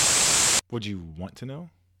Would you want to know?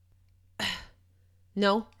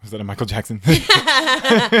 No. Was that a Michael Jackson? Make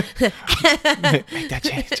that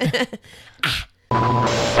change.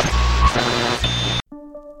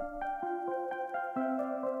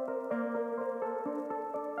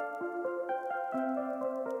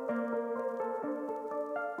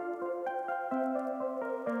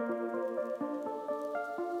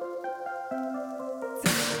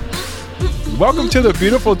 Welcome to the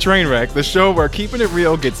Beautiful Trainwreck, the show where keeping it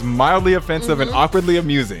real gets mildly offensive and awkwardly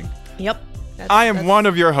amusing. Yep. I am one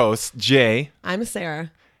of your hosts, Jay. I'm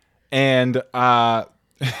Sarah. And Yeah.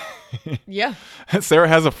 Sarah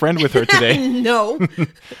has a friend with her today. No.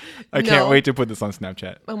 I can't wait to put this on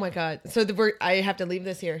Snapchat. Oh my God. So I have to leave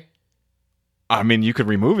this here. I mean, you could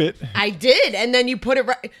remove it. I did. And then you put it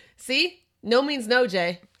right. See? No means no,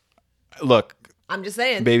 Jay. Look. I'm just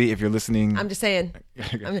saying. Baby, if you're listening. I'm just saying.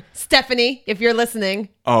 Stephanie, if you're listening.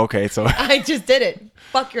 Oh, okay. So I just did it.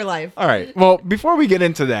 Fuck your life. All right. Well, before we get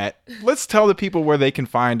into that, let's tell the people where they can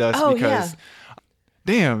find us because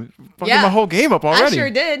damn, fucking my whole game up already. I sure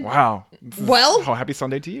did. Wow. Well, happy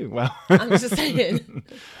Sunday to you. Well, I'm just saying.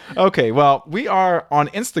 Okay, well, we are on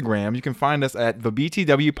Instagram. You can find us at the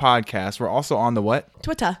BTW Podcast. We're also on the what?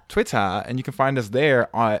 Twitter. And you can find us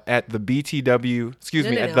there at the BTW,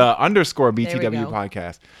 at the _ BTW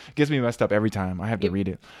Podcast. It gets me messed up every time. I have to read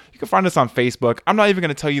it. You can find us on Facebook. I'm not even going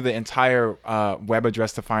to tell you the entire web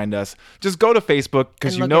address to find us. Just go to Facebook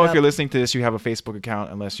because you know if you're listening to this, you have a Facebook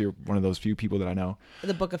account unless you're one of those few people that I know.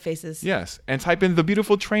 The Book of Faces. Yes, and type in The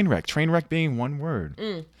Beautiful Trainwreck. Trainwreck being one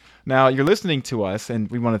word. Now, you're listening to us,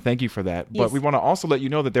 and we want to thank you for that. But we want to also let you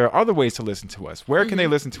know that there are other ways to listen to us. Where can they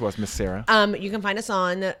listen to us, Miss Sarah? You can find us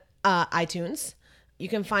on iTunes. You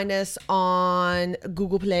can find us on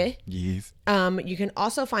Google Play. Yes. You can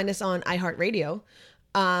also find us on iHeartRadio.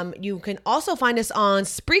 You can also find us on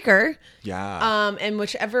Spreaker. Yeah. And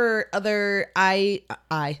whichever other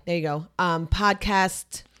there you go.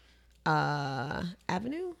 Podcast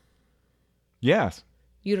avenue. Yes.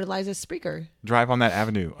 Utilizes Spreaker. Drive on that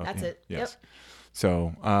avenue. Okay. That's it. Yes. Yep.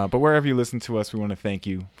 So, but wherever you listen to us, we want to thank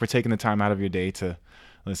you for taking the time out of your day to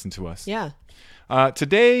listen to us. Yeah.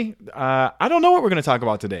 Today, I don't know what we're going to talk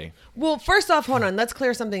about today. Well, first off, hold on. Let's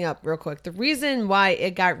clear something up real quick. The reason why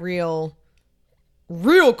it got real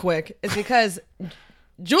quick is because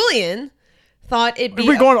Julian thought it'd be... Are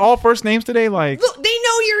we going all first names today? Like, look, they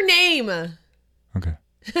know your name. Okay.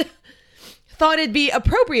 Thought it'd be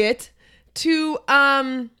appropriate to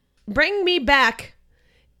bring me back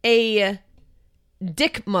a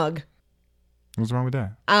dick mug. What's wrong with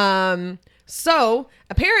that? So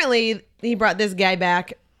apparently he brought this guy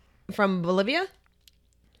back from Bolivia.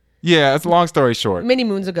 Yeah, it's a long story short. Many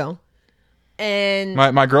moons ago. And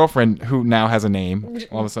my girlfriend, who now has a name,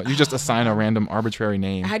 all of a sudden, you just assign a random arbitrary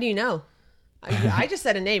name. How do you know? I just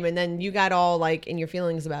said a name and then you got all like in your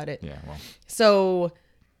feelings about it. Yeah, well. So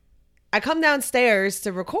I come downstairs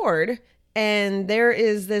to record and there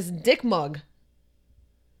is this dick mug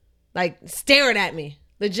like staring at me.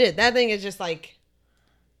 Legit. That thing is just like,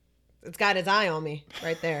 it's got its eye on me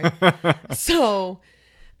right there. So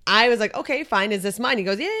I was like, okay, fine. Is this mine? He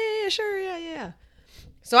goes, yeah, sure. Yeah.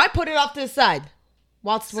 So I put it off to the side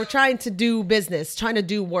whilst we're trying to do business, trying to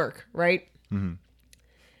do work, right? Mm-hmm.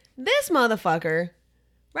 This motherfucker,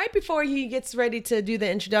 right before he gets ready to do the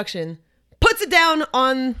introduction, puts it down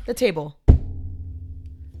on the table.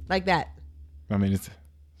 Like that. I mean, it's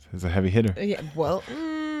a heavy hitter. Yeah, well,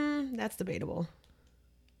 that's debatable.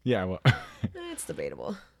 Yeah, well. That's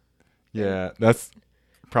debatable. Yeah, that's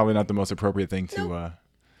probably not the most appropriate thing to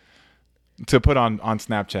put on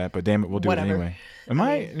Snapchat, but damn it, we'll do it anyway.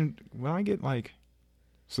 Will I get like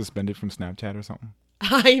suspended from Snapchat or something?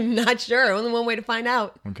 I'm not sure. Only one way to find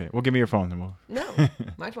out. Okay, well, give me your phone then we'll. No,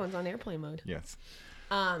 my phone's on airplane mode. Yes.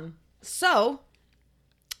 So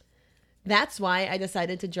that's why I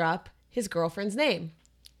decided to drop his girlfriend's name.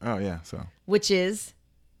 Oh yeah, so. Which is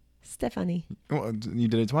Stephanie. Well, you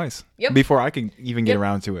did it twice. Yep. Before I could even get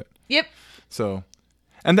around to it. Yep. So,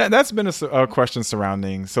 and that's been a question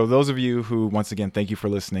surrounding. So those of you who, once again, thank you for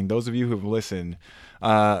listening. Those of you who've listened,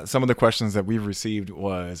 some of the questions that we've received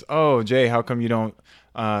was, oh, Jay, how come you don't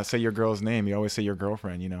say your girl's name? You always say your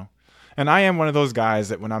girlfriend, you know? And I am one of those guys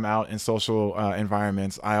that when I'm out in social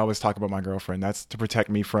environments, I always talk about my girlfriend. That's to protect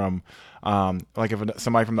me from, like if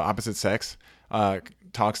somebody from the opposite sex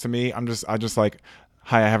talks to me, I just like,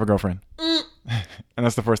 hi, I have a girlfriend. And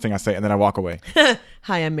that's the first thing I say. And then I walk away.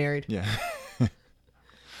 Hi, I'm married. Yeah.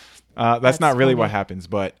 That's not really what happens,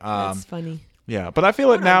 but that's funny. Yeah, but I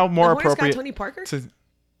feel it now more appropriate. Got Tony Parker?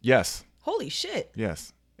 Yes. Holy shit.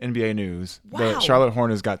 Yes. NBA News. Wow. The Charlotte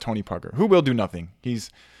Hornets got Tony Parker, who will do nothing. He's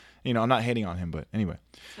You know, I'm not hating on him, but anyway.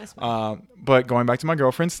 That's fine. But going back to my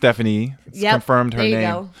girlfriend, Stephanie, it's Yep, confirmed her there you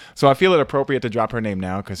name. go. So I feel it appropriate to drop her name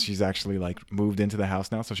now because she's actually like moved into the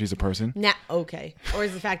house now. So she's a person. Nah, okay. Or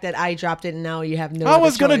is the fact that I dropped it and now you have no I other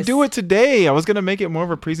was going to choice? do it today. I was going to make it more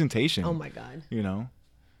of a presentation. Oh my God. You know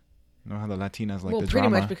how the Latinas like Well, the pretty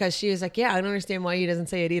drama. much because she was like, yeah, I don't understand why he doesn't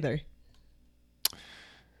say it either.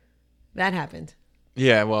 That happened.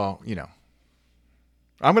 Yeah, well, you know.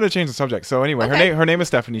 I'm going to change the subject. So anyway, Okay. her name is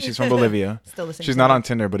Stephanie. She's from Bolivia. Still the same She's not subject. on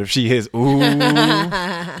Tinder, but if she is, ooh.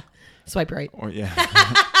 Swipe right. Or yeah.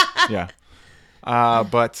 Yeah.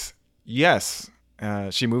 But yes,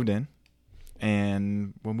 she moved in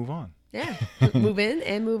and we'll move on. Yeah. Move in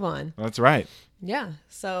and move on. That's right. Yeah.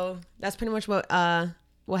 So that's pretty much what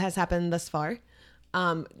has happened thus far.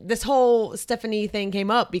 This whole Stephanie thing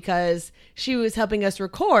came up because she was helping us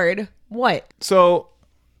record what? So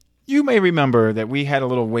you may remember that we had a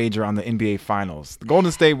little wager on the NBA Finals. The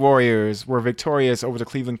Golden State Warriors were victorious over the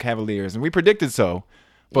Cleveland Cavaliers, and we predicted so.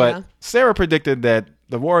 But Yeah. Sarah predicted that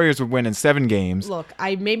the Warriors would win in 7 games. Look,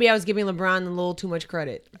 maybe I was giving LeBron a little too much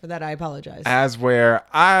credit. For that, I apologize. As where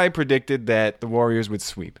I predicted that the Warriors would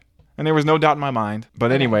sweep. And there was no doubt in my mind.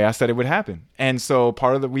 But anyway, I said it would happen. And so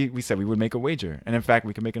part of we said we would make a wager. And in fact,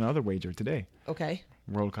 we could make another wager today. Okay.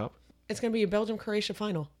 World Cup. It's going to be a Belgium-Croatia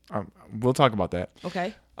final. We'll talk about that.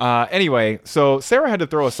 Okay. Anyway, so Sarah had to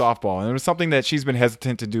throw a softball. And it was something that she's been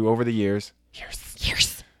hesitant to do over the years.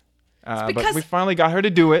 Years. But because- we finally got her to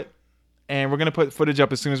do it. And we're going to put footage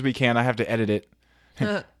up as soon as we can. I have to edit it.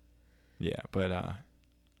 Yeah, but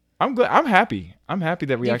I'm glad. I'm happy. I'm happy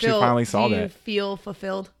that we actually finally saw Do you that. feel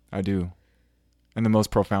fulfilled? I do. In the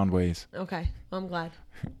most profound ways. Okay. Well, I'm glad.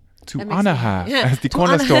 To That makes honor me- her Yeah, as the to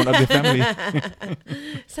honor cornerstone of the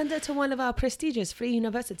family. Send her to one of our prestigious free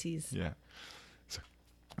universities. Yeah.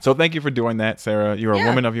 So thank you for doing that, Sarah. You're a Yeah.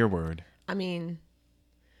 woman of your word. I mean,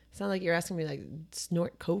 it's not like you're asking me like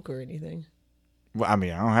snort coke or anything. Well, I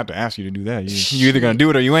mean, I don't have to ask you to do that. You're either going to do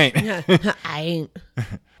it or you ain't. I ain't.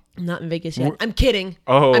 I'm not in Vegas yet. I'm kidding.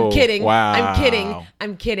 Oh, I'm kidding. wow. I'm kidding.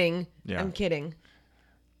 I'm kidding. Yeah. I'm kidding.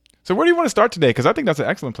 So where do you want to start today? Because I think that's an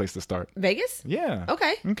excellent place to start. Vegas? Yeah.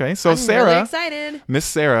 Okay. Okay. So I'm Sarah, really excited. Miss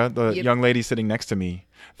Sarah, the Yep. young lady sitting next to me,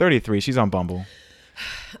 33. She's on Bumble.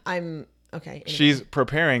 I'm okay. Anyway. She's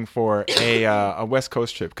preparing for a West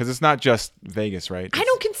Coast trip because it's not just Vegas, right? I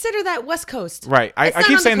don't consider that West Coast. Right. I It's not keep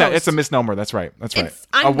on the saying that. It's a coast. misnomer. That's right. That's right.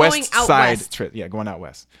 I'm a going West out Side west. trip. Yeah, going out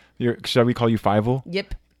west. Shall we call you Fievel?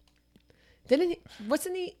 Yep. Didn't he?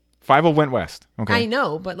 Wasn't he? Fievel went west. Okay. I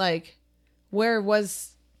know, but like,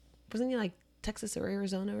 wasn't he like Texas or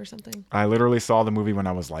Arizona or something? I literally saw the movie when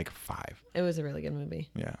I was like 5. It was a really good movie.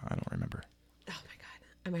 Yeah, I don't remember. Oh my god!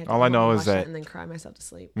 I might have to All I go home know and is watch it that- and then cry myself to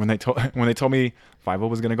sleep. When they told me Fievel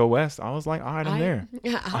was gonna go west, I was like, all right, I'm there.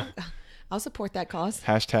 Yeah, I'll support that cause.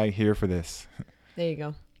 Hashtag here for this. There you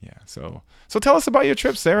go. Yeah. So tell us about your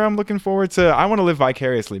trip, Sarah. I'm looking forward to. I want to live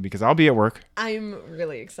vicariously because I'll be at work. I'm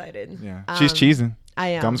really excited. Yeah. She's cheesing. I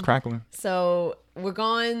am. Gums crackling. So we're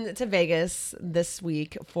going to Vegas this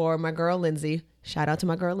week for my girl Lindsay. Shout out to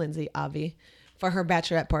my girl Lindsay, Avi, for her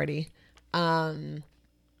bachelorette party.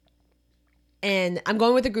 And I'm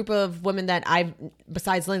going with a group of women that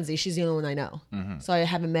besides Lindsay, she's the only one I know. So I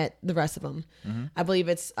haven't met the rest of them. I believe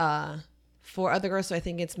it's 4 other girls, so I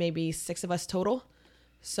think it's maybe 6 of us total.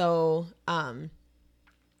 So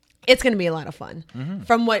it's going to be a lot of fun.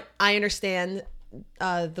 From what I understand,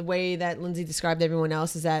 the way that Lindsay described everyone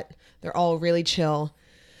else is that they're all really chill,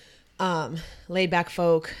 laid back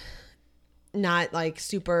folk, not like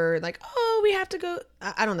super like, oh, we have to go.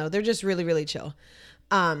 I don't know. They're just really, really chill.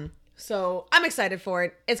 So I'm excited for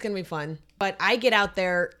it. It's going to be fun. But I get out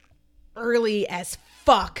there early as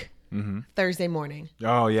fuck Thursday morning.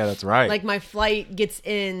 Oh yeah, that's right. Like my flight gets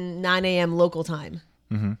in 9 a.m. local time.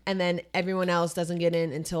 And then everyone else doesn't get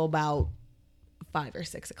in until about 5 or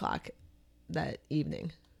 6 o'clock that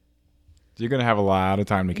evening. You're gonna have a lot of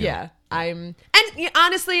time to kill. Yeah.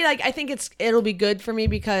 Honestly, like I think it'll be good for me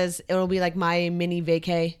because it'll be like my mini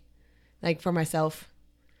vacay, like for myself,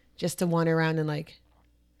 just to wander around and like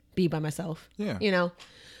be by myself. Yeah. You know?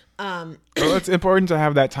 Well, it's important to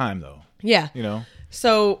have that time though. Yeah. You know.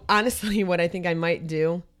 So honestly, what I think I might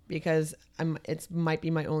do, because it might be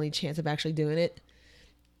my only chance of actually doing it,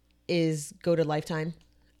 is go to Lifetime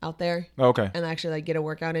out there Okay. and actually like get a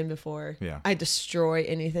workout in before Yeah. I destroy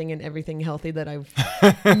anything and everything healthy that I've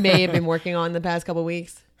may have been working on the past couple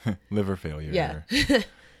weeks. Liver failure. Yeah.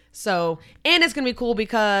 So, and it's going to be cool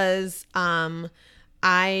because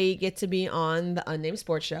I get to be on the Unnamed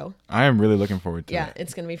Sports Show. I am really looking forward to it.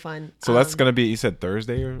 It's going to be fun. So that's going to be, you said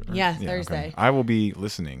Thursday? Or yeah, Thursday. Okay. I will be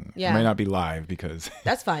listening. Yeah. It may not be live because.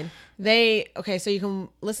 That's fine. So you can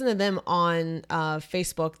listen to them on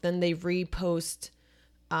Facebook. Then they repost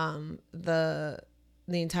the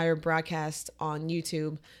entire broadcast on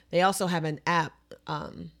YouTube. They also have an app.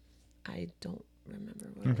 I don't remember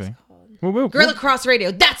what it's called. Gorilla Cross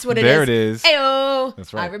Radio. That's what it is. There it is. Ayo.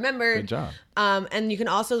 That's right. I remember. Good job. And you can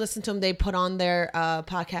also listen to them. They put on their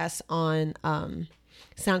podcast on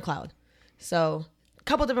SoundCloud. So a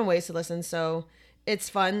couple different ways to listen. So it's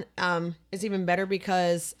fun. It's even better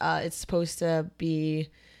because it's supposed to be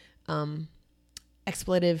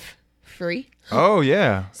expletive free. Oh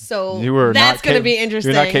yeah. So that's going to be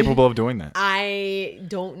interesting. You're not capable of doing that. I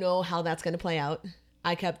don't know how that's going to play out.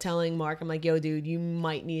 I kept telling Mark, I'm like, yo, dude, you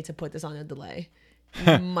might need to put this on a delay.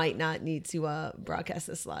 You might not need to broadcast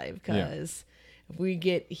this live because if we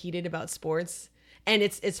get heated about sports, and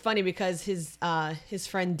it's funny because his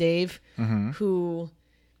friend Dave, who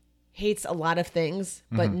hates a lot of things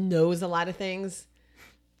but knows a lot of things,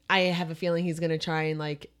 I have a feeling he's gonna try and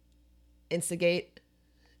like instigate.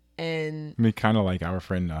 And I mean, kind of like our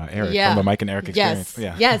friend Eric from the Mike and Eric Experience.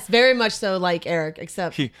 Yes, very much so like Eric,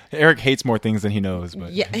 except Eric hates more things than he knows.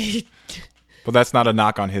 But but that's not a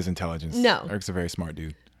knock on his intelligence. No, Eric's a very smart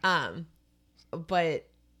dude. But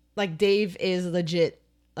like Dave is legit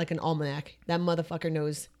like an almanac. That motherfucker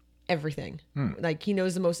knows everything. Like he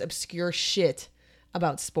knows the most obscure shit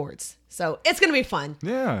about sports. So it's gonna be fun.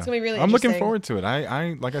 Yeah, it's gonna be really. I'm looking forward to it.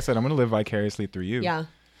 I like I said, I'm gonna live vicariously through you. Yeah.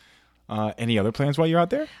 Any other plans while you're out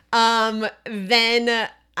there? Then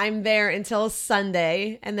I'm there until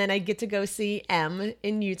Sunday, and then I get to go see M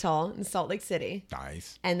in Utah, in Salt Lake City.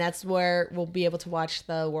 Nice. And that's where we'll be able to watch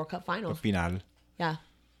the World Cup final. The final. Yeah.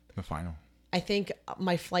 The final. I think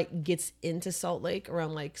my flight gets into Salt Lake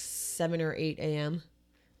around like 7 or 8 a.m.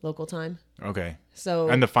 local time. Okay. So.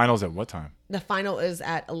 And the final's at what time? The final is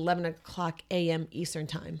at 11 o'clock a.m. Eastern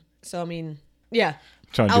time. So, I mean, yeah.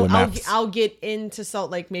 Trying to do the maths. I'll get into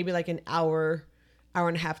Salt Lake maybe like an hour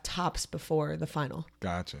and a half tops before the final.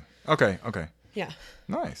 Gotcha. Okay. Yeah.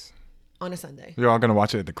 Nice. On a Sunday. You're all going to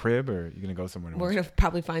watch it at the crib, or you're going to go somewhere? We're going to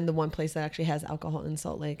probably find the one place that actually has alcohol in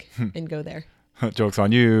Salt Lake and go there. Joke's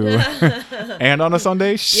on you. And on a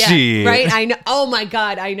Sunday? Yeah, shit. right? I know. Oh my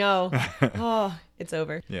God, I know. Oh, it's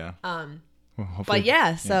over. Yeah. Well, but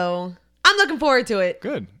yeah, so I'm looking forward to it.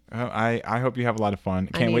 Good. I hope you have a lot of fun.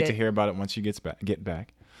 Can't wait to hear about it once you get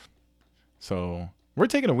back. So we're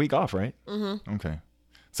taking a week off, right? Mm-hmm. Okay.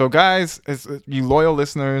 So guys, you loyal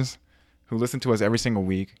listeners who listen to us every single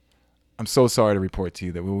week, I'm so sorry to report to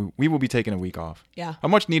you that we will be taking a week off. Yeah. A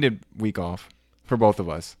much needed week off for both of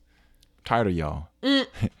us. Tired of y'all.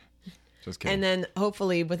 Just kidding. And then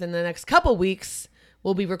hopefully within the next couple weeks,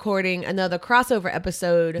 we'll be recording another crossover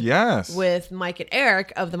episode. Yes. With Mike and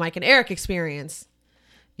Eric of the Mike and Eric Experience.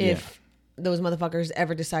 If those motherfuckers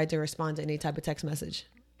ever decide to respond to any type of text message.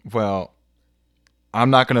 Well, I'm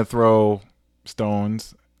not going to throw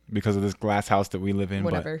stones because of this glass house that we live in.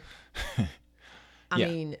 Whatever. But I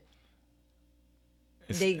mean,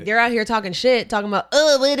 they're out here talking shit, talking about,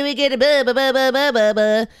 oh, where do we get it? Blah, blah, blah, blah, blah,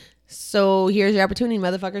 blah. So here's your opportunity,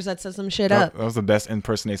 motherfuckers. That set some shit up. That was the best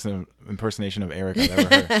impersonation of Eric I've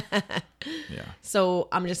ever heard. Yeah. So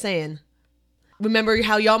I'm just saying. Remember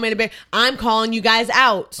how y'all made a big... I'm calling you guys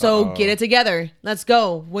out. So get it together. Let's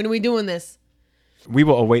go. When are we doing this? We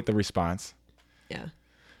will await the response. Yeah.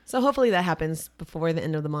 So hopefully that happens before the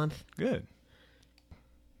end of the month. Good.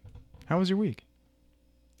 How was your week?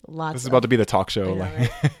 Lots. This is about to be the talk show. Right?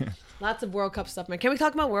 Lots of World Cup stuff, man. Can we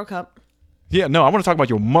talk about World Cup? Yeah, no, I want to talk about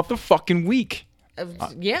your motherfucking week.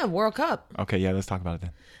 Yeah, World Cup. Okay, yeah, let's talk about it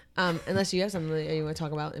then. Unless you have something that you want to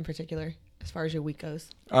talk about in particular. As far as your week goes?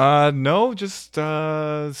 No, just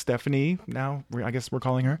Stephanie. Now I guess we're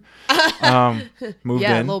calling her. Moved in.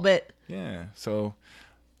 Yeah, a little bit. Yeah, so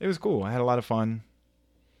it was cool. I had a lot of fun.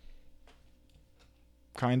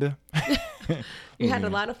 Kinda. You had a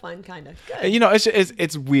lot of fun, kinda. Good. You know,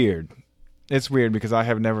 it's weird. It's weird because I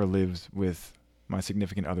have never lived with my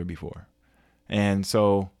significant other before, and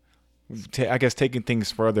so I guess taking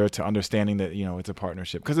things further to understanding that it's a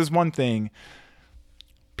partnership. Because it's one thing.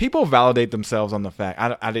 People validate themselves on the fact,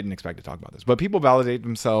 I didn't expect to talk about this, but people validate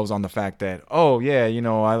themselves on the fact that, oh yeah,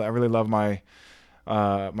 I really love my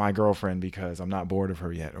my girlfriend because I'm not bored of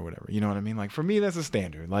her yet or whatever. You know what I mean? Like for me, that's a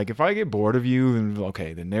standard. Like if I get bored of you, then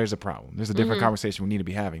okay, then there's a problem. There's a different conversation we need to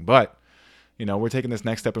be having. But we're taking this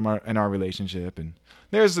next step in our relationship, and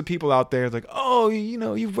there's the people out there like, oh,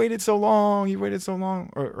 you've waited so long,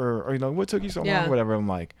 or what took you so long, or whatever. I'm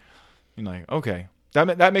like, okay,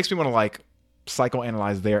 that makes me want to like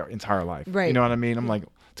psychoanalyze their entire life. Right. You know what I mean? I'm like,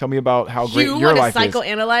 tell me about how great You your want life to is.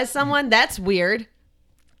 psychoanalyze someone? That's weird.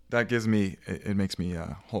 That gives me, it makes me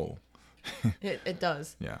whole. It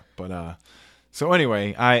does. Yeah. But so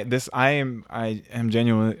anyway, I am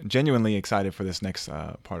genuinely excited for this next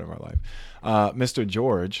part of our life. Mr.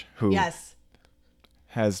 George, who Yes.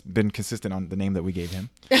 has been consistent on the name that we gave him.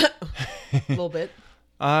 A little bit.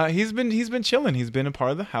 He's been chilling. He's been a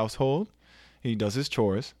part of the household. He does his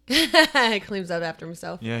chores. He cleans up after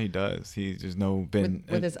himself. Yeah, he does. He's just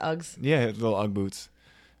With his Uggs. Yeah, his little Ugg boots.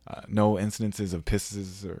 No incidences of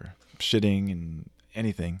pisses or shitting and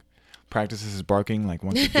anything. Practices his barking like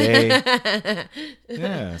once a day.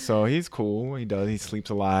 Yeah, so he's cool. He does. He sleeps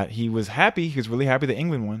a lot. He was happy. He was really happy the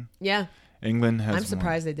England won. Yeah. England has I'm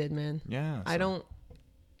surprised they did, man. Yeah. I don't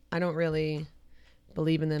really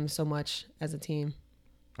believe in them so much as a team.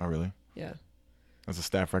 Oh, really? Yeah. As a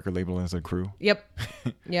staff record label, as a crew? Yep.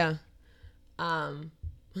 Yeah.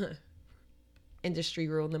 Industry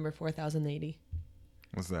rule number 4080.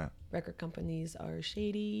 What's that? Record companies are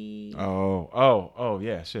shady. Oh,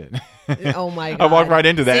 yeah, shit. Oh my God. I walked right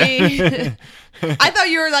into that. See? I thought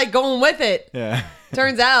you were like going with it. Yeah.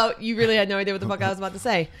 Turns out you really had no idea what the fuck I was about to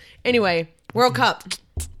say. Anyway, World Cup.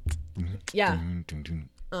 Yeah.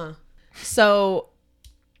 So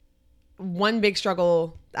one big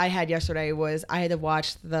struggle I had yesterday was I had to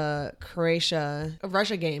watch the Russia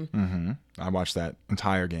game. Mm-hmm. I watched that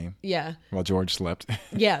entire game Yeah. while George slept.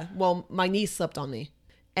 Yeah. Well, my niece slept on me.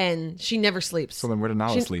 And she never sleeps. So then where did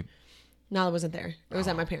Nala sleep? Nala wasn't there. It was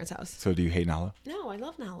at my parents' house. So do you hate Nala? No, I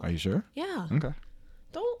love Nala. Are you sure? Yeah. Okay.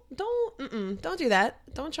 Don't do that.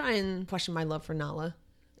 Don't try and question my love for Nala.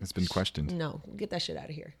 It's been questioned. No, get that shit out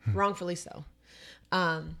of here. Wrongfully so.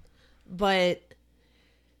 But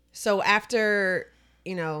so after,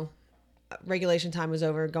 regulation time was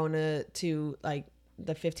over, going to like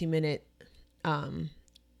the 15-minute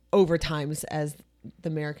overtimes, as the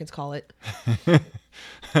Americans call it.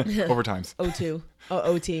 Overtimes. O2.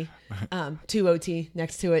 OT. 2 OT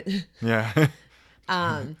next to it. Yeah.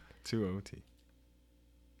 2 OT.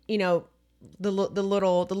 The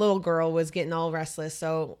little girl was getting all restless,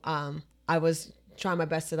 so I was trying my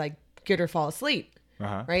best to like get her fall asleep.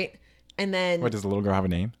 Uh-huh. Right? And then Wait, does the little girl have a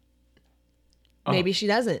name? maybe she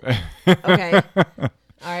doesn't. Okay. All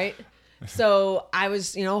right. So I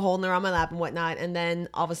was, holding her on my lap and whatnot. And then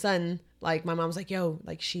all of a sudden, like my mom's like, yo,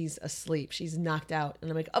 like she's asleep. She's knocked out. And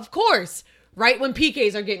I'm like, of course. Right when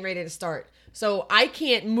PKs are getting ready to start. So I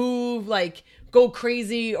can't move, like go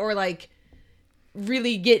crazy or like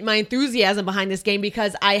really get my enthusiasm behind this game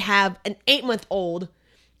because I have an 8-month-old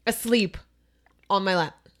asleep on my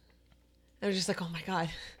lap. I was just like, oh my God.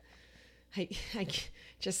 I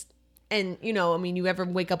just, and you ever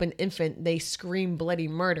wake up an infant, they scream bloody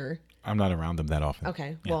murder. I'm not around them that often.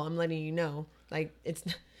 Okay. Yeah. Well, I'm letting you know, like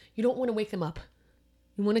you don't want to wake them up.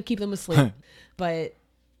 You want to keep them asleep. But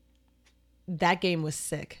that game was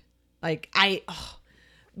sick. Like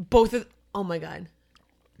oh my God.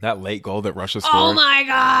 That late goal that Russia scored. Oh my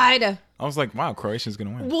God. I was like, wow, Croatia's going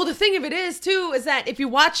to win. Well, the thing of it is too, is that if you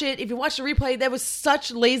watch the replay, there was such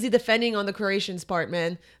lazy defending on the Croatians' part,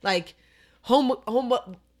 man. Like home,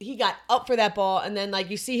 he got up for that ball. And then like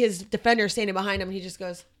you see his defender standing behind him. And he just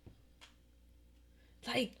goes,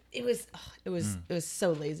 like, it was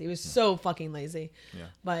so lazy. It was so fucking lazy. Yeah.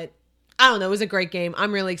 But I don't know. It was a great game.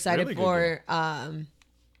 I'm really excited Really good for,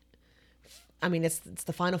 it's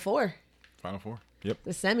the Final Four. Final Four. Yep.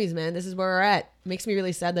 The semis, man. This is where we're at. Makes me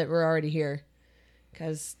really sad that we're already here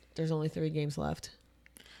because there's only 3 games left.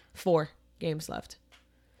 4 games left.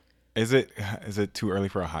 Is it too early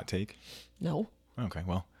for a hot take? No. Okay,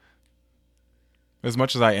 well. As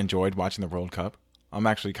much as I enjoyed watching the World Cup, I'm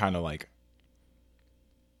actually kind of like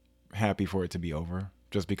happy for it to be over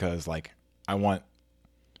just because like I want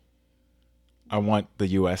the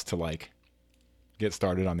US to like get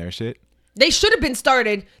started on their shit. They should have been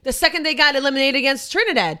started the second they got eliminated against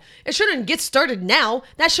Trinidad. It shouldn't get started now.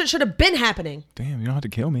 That shit should have been happening. Damn, you don't have to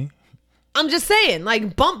kill me. I'm just saying,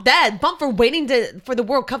 like, bump for waiting for the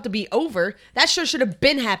World Cup to be over. That shit should have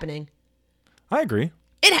been happening. I agree.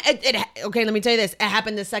 Okay, let me tell you this. It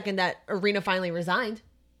happened the second that Arena finally resigned.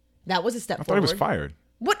 That was a step I thought forward. he was fired.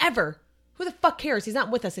 Whatever. Who the fuck cares? He's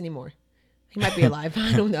not with us anymore. He might be alive.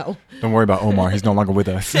 I don't know. Don't worry about Omar. He's no longer with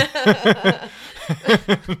us.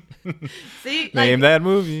 See, Name that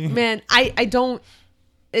movie. Man, I don't.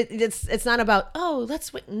 It's not about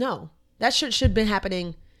let's wait. No, that should have been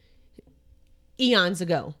happening eons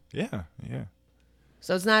ago. Yeah.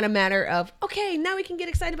 So it's not a matter of okay, now we can get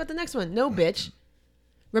excited about the next one. No, bitch.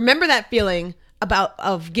 Remember that feeling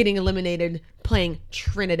of getting eliminated playing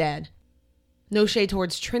Trinidad. No shade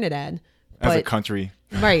towards Trinidad, As a But country,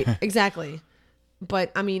 right, exactly.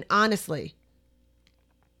 But I mean, honestly,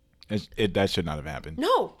 that should not have happened.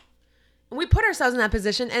 no. We put ourselves in that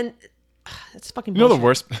position, and that's fucking You know bullshit. the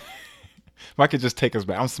worst? If I could just take us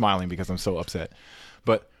back. I'm smiling because I'm so upset.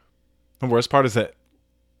 But the worst part is that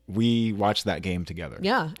we watched that game together.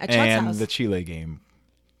 Yeah, at Chuck's and house. the Chile game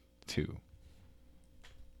too.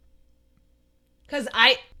 Because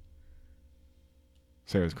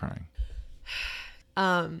Sarah's crying.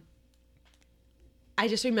 I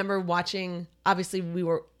just remember watching. Obviously, we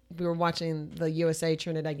were watching the USA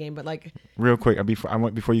Trinidad game, but like, Real quick,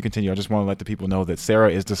 before you continue, I just want to let the people know that Sarah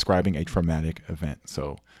is describing a traumatic event.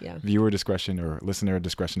 So yeah. viewer discretion or listener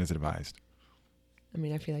discretion is advised. I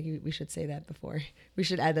mean, I feel like we should say that before. We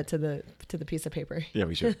should add that to the piece of paper. Yeah,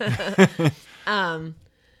 we should.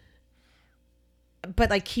 But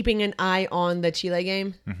like keeping an eye on the Chile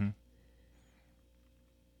game,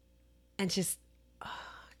 and just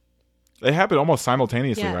It happened almost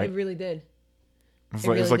simultaneously, yeah, right? it really did. It's it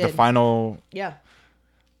like, really it's like the did. final. Yeah.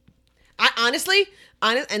 I honestly,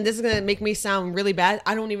 and this is gonna make me sound really bad.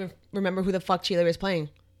 I don't even remember who the fuck Chile was playing.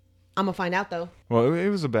 I'm gonna find out though. Well, it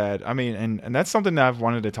was a bad. I mean, and that's something that I've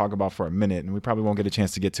wanted to talk about for a minute, and we probably won't get a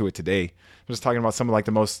chance to get to it today. I'm just talking about some of like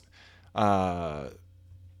the most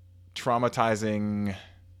traumatizing.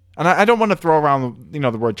 And I don't want to throw around, the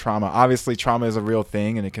word trauma. Obviously, trauma is a real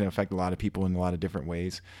thing, and it can affect a lot of people in a lot of different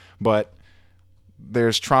ways. But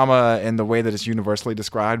there's trauma in the way that it's universally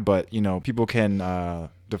described, but people can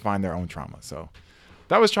define their own trauma. So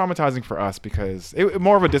that was traumatizing for us because it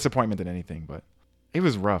more of a disappointment than anything, but it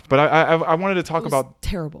was rough. But I wanted to talk about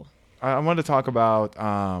terrible. I wanted to talk about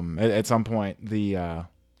at some point the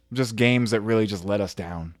just games that really just let us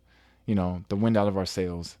down, the wind out of our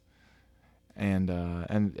sails, and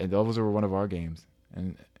those were one of our games.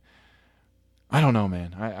 And I don't know,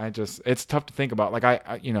 man. I just it's tough to think about. Like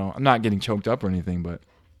I'm not getting choked up or anything, but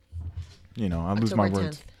I lose my October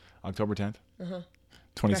words. 10th. October 10th,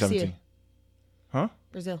 2017. Garcia. Huh?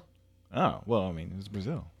 Brazil. Oh well, I mean it was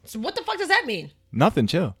Brazil. So what the fuck does that mean, Nothing.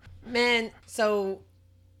 Chill. man? So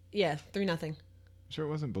yeah, 3-0. Sure, it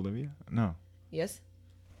wasn't Bolivia. No. Yes.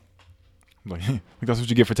 Like that's what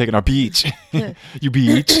you get for taking our beach. You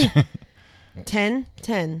beach.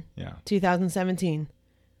 10-10. Yeah. 2017.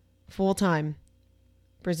 Full time.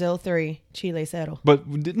 Brazil 3, Chile 0.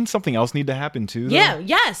 But didn't something else need to happen too? Though? Yeah,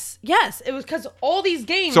 yes. It was because all these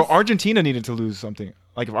games. So Argentina needed to lose something.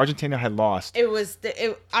 Like if Argentina had lost,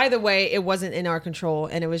 either way, it wasn't in our control,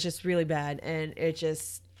 and it was just really bad, and it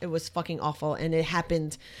was fucking awful, and it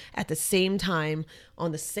happened at the same time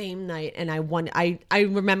on the same night, and I won. I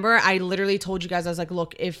remember I literally told you guys, I was like,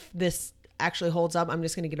 look, if this actually holds up, I'm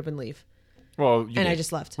just gonna get up and leave. well, And I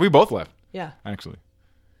just left. We both left, Yeah. actually.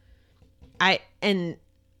 I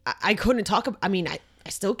couldn't talk about. I mean, I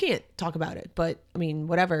still can't talk about it, but I mean,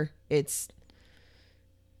 whatever. It's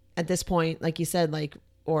at this point, like you said,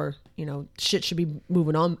 shit should be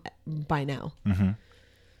moving on by now. Mm-hmm.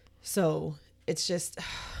 So it's just,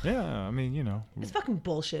 Yeah, I mean, it's fucking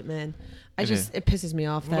bullshit, man. It It pisses me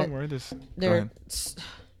off Well, that don't worry. This. they're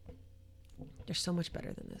so much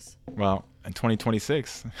better than this. Well, in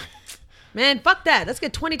 2026, Man, fuck that. Let's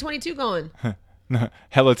get 2022 going.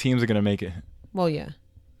 hella teams are gonna make it. Well, yeah.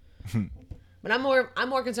 But I'm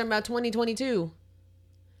more concerned about 2022.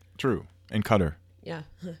 True. And Qatar. Yeah.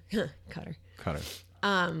 Cutter.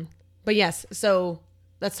 Qatar. But yes, so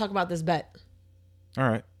let's talk about this bet. All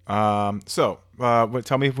right.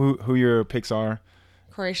 Tell me who your picks are.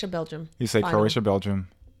 Croatia, Belgium. You say Final. Croatia, Belgium.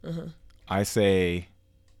 I say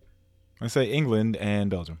England and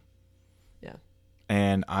Belgium. Yeah.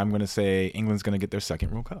 And I'm gonna say England's gonna get their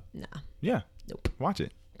second World Cup. Nah. Yeah. Nope. Watch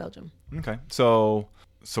it. Belgium. Okay. So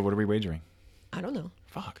what are we wagering? I don't know.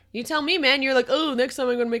 Fuck. You tell me, man. You're like, oh, next time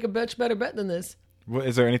I'm going to make a much better bet than this. What,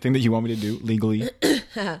 is there anything that you want me to do legally?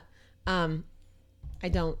 I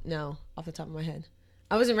don't know off the top of my head.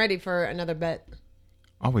 I wasn't ready for another bet.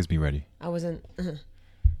 Always be ready. I wasn't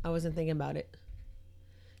thinking about it.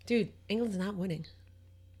 Dude, England's not winning.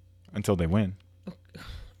 Until they win.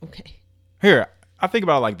 Okay. Here, I think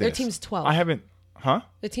about it like this. Their team's 12. I haven't. Huh?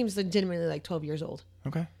 The team's legitimately like 12 years old.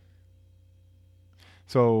 Okay.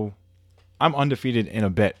 So, I'm undefeated in a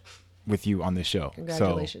bet with you on this show.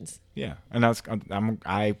 Congratulations. So, yeah, and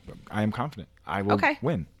I am confident I will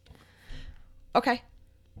win. Okay.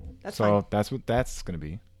 That's so fine. that's what that's gonna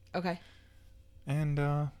be. Okay. And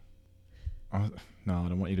no, I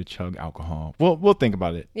don't want you to chug alcohol. We'll think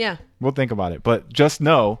about it. Yeah. We'll think about it. But just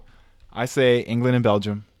know, I say England and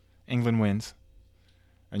Belgium. England wins.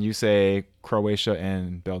 And you say Croatia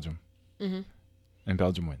and Belgium. Mm-hmm. And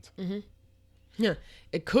Belgium wins. Mm-hmm. Yeah.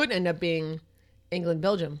 It could end up being England,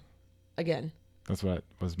 Belgium. again. That's what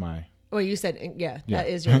was my. Well, you said, yeah, Yeah. that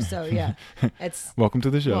is yours. So, yeah, it's. Welcome to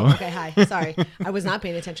the show. Oh, okay, hi. Sorry. I was not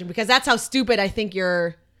paying attention because that's how stupid I think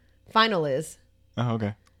your final is. Oh,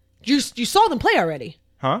 okay. You saw them play already.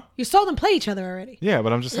 Huh? You saw them play each other already. Yeah,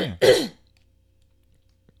 but I'm just saying.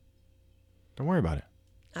 Don't worry about it.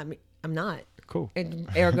 I mean, I'm not. Cool. And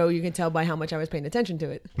ergo, you can tell by how much I was paying attention to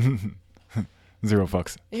it. 0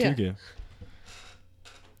 fucks. Yeah. Too good.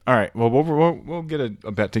 All right. Well, we'll get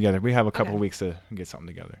a bet together. We have a couple weeks to get something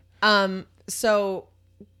together. So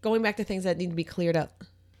going back to things that need to be cleared up.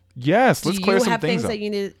 Yes, let's clear Do you some have things up. that you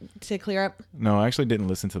need to clear up? No, I actually didn't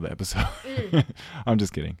listen to the episode. I'm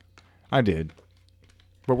just kidding. I did.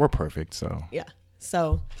 But we're perfect, so. Yeah.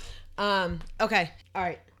 So, okay. All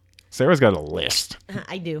right. Sarah's got a list.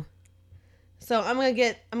 I do. So I'm gonna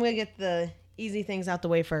get the easy things out the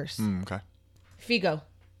way first. Okay. Figo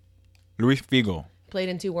Luis Figo. played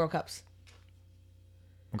in 2 World Cups.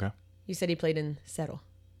 Okay. You said he played in Settle.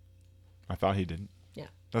 I thought he didn't. Yeah.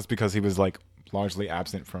 That's because he was like largely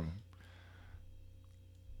absent from.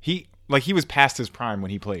 He was past his prime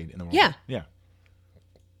when he played in the World Yeah. Cup. Yeah.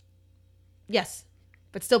 Yes,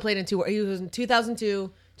 but still played in 2. He was in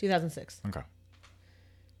 2002, 2006. Okay.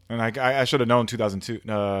 And I should have known 2002.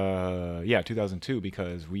 2002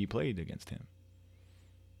 because we played against him.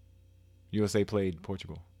 USA played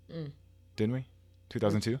Portugal, didn't we?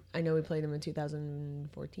 2002. I know we played him in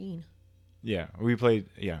 2014. Yeah, we played.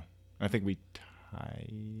 Yeah, I think we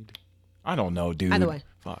tied. I don't know, dude. Either way.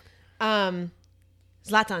 Fuck.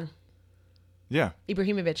 Zlatan Yeah.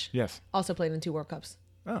 Ibrahimovic Yes. also played in 2 World Cups.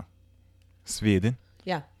 Oh. Sweden.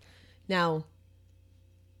 Yeah. Now,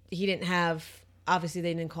 he didn't have. Obviously,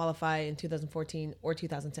 they didn't qualify in 2014 or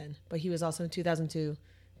 2010, but he was also in 2002,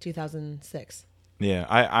 2006. Yeah,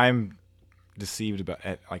 I'm deceived about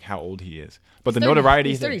like how old he is, but the 30, notoriety.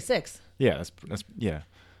 He's 36. Yeah, that's yeah.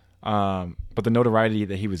 But the notoriety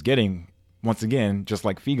that he was getting, once again, just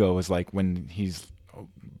like Figo, is like when he's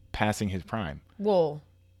passing his prime. Well,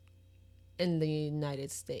 in the United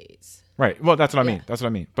States. Right. Well, that's what I mean. Yeah. That's what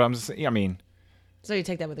I mean. But I'm just saying, I mean, So you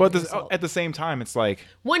take that with a but grain of salt. at the same time, it's like,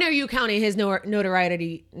 When are you counting his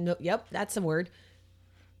notoriety? No, yep, that's a word.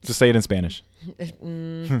 just say it in Spanish.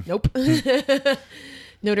 Nope.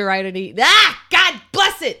 Notoriety. God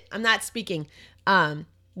bless it. I'm not speaking.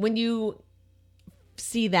 When you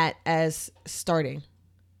see that as starting,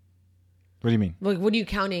 What do you mean? like, what are you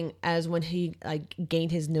counting as when he like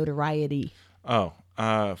gained his notoriety? Oh,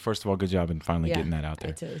 first of all, good job in finally Yeah, getting that out I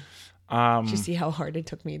there. too. Um, Did you see how hard it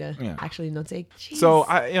took me to Yeah. actually not say? Jeez. So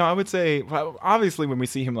I would say, well, obviously when we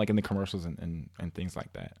see him like in the commercials and things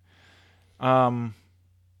like that,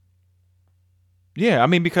 yeah, I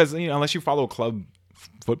mean, because unless you follow club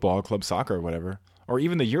football, club soccer, or whatever, or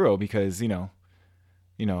even the Euro, because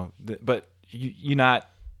but you're not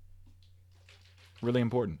really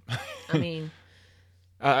important. I mean,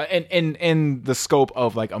 and in the scope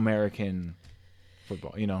of like American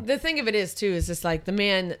football, the thing of it is too is just like the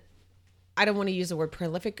man. I don't want to use the word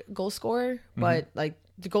prolific goal scorer, but like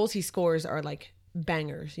the goals he scores are like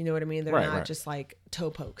bangers. You know what I mean? They're Right, not right. just like toe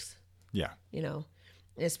pokes. Yeah.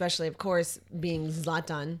 Especially of course being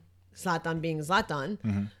Zlatan being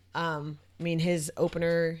Zlatan. I mean his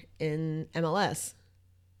opener in MLS.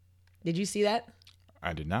 Did you see that?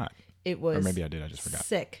 I did not. It was Or maybe I did. I just forgot.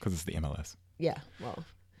 sick. Because it's the MLS. Yeah. Well,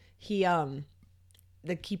 he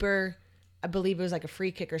the keeper, I believe it was like a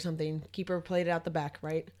free kick or something. Keeper played it out the back,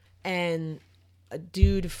 right? And a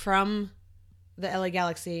dude from the LA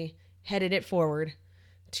Galaxy headed it forward.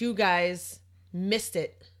 2 guys missed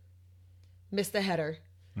the header.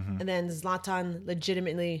 And then Zlatan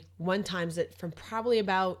legitimately one times it from probably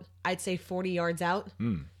about, I'd say 40 yards out,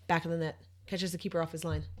 back of the net. Catches the keeper off his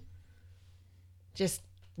line. Just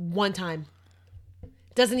one time.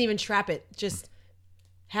 Doesn't even trap it. Just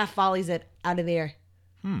half volleys it out of the air.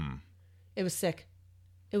 It was sick.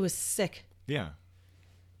 It was sick. Yeah.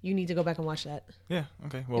 You need to go back and watch that. Yeah.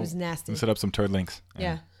 Okay. Well, was nasty. We'll set up some turd links. and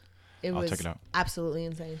Yeah. It I'll was check it out. absolutely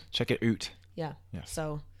insane. Check it out. Yeah. Yes.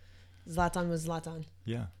 So Zlatan was Zlatan.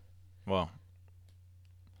 Yeah. Well,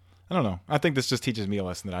 I don't know. I think this just teaches me a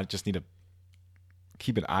lesson that I just need to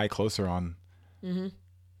keep an eye closer on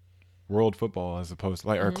world football as opposed to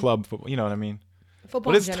like or club football. You know what I mean?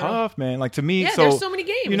 Football But it's in general. tough, man. Like to me, Yeah, so there's so many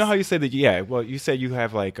games. You know how you say that? Yeah. Well, you said you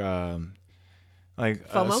have like a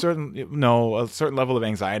FOMO? certain level of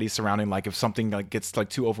anxiety surrounding like if something like gets like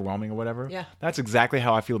too overwhelming or whatever. Yeah. That's exactly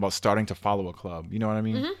how I feel about starting to follow a club. You know what I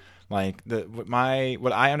mean? Like what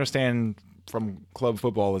I understand from club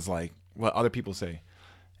football is like what other people say.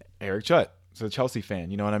 Eric Chutt is a Chelsea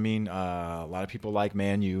fan. You know what I mean? A lot of people like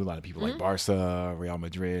Man U. A lot of people like Barca, Real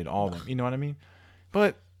Madrid, all of them. You know what I mean?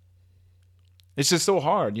 But It's just so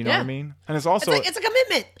hard, you know Yeah. what I mean? And it's also It's a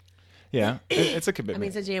commitment. yeah, it's a I commitment.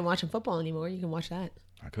 mean, since you ain't watching football anymore, you can watch that.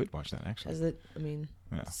 I could watch that actually. As it, I mean,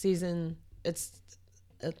 Yeah. season. It's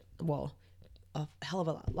well, a hell of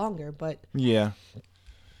a lot longer, but Yeah,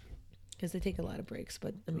 because they take a lot of breaks.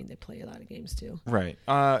 But I mean, they play a lot of games too. right.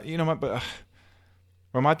 You know what? But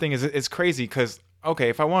well, my thing is, it's crazy because okay,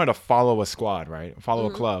 if I wanted to follow a squad, right, follow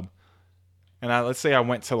a club, and let's say I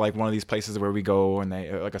went to like one of these places where we go and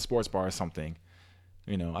they like a sports bar or something,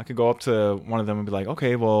 you know, I could go up to one of them and be like,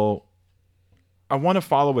 okay, well, I want to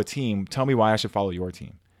follow a team. Tell me why I should follow your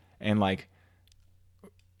team, and like,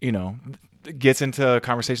 you know, gets into a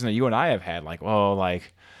conversation that you and I have had, like, well,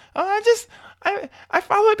 like, oh, I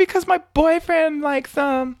follow it because my boyfriend likes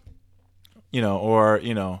you know, or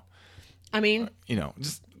I mean,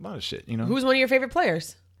 just a lot of shit, you know. who's one of your favorite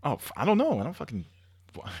players? Oh, I don't know. I don't fucking.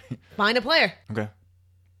 Find a player. Okay,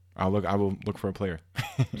 I will look for a player.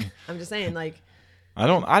 I'm just saying, like, I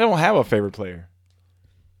don't have a favorite player.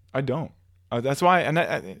 I don't. That's why, and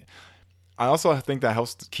I also think that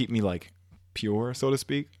helps to keep me like pure, so to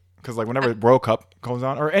speak. Because like whenever World Cup comes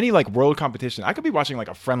on or any like world competition, I could be watching like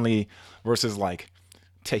a friendly versus like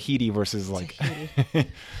Tahiti versus like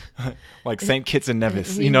like St. Kitts and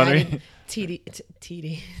Nevis. You know what I mean? TD.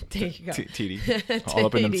 There you go. TD. All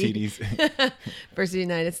up in them Tahiti. TDs. Versus the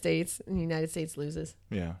United States, and the United States loses.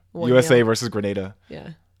 Yeah. 1-0. USA versus Grenada.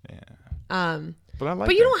 Yeah. Yeah. But I like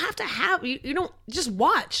But you that. don't have to have you don't just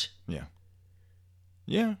watch. Yeah.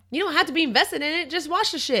 Yeah. You don't have to be invested in it. Just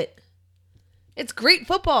watch the shit. It's great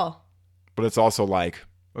football. But it's also like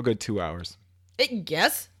a good 2 hours.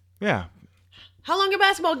 Yes. Yeah. How long are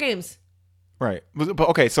basketball games? Right. But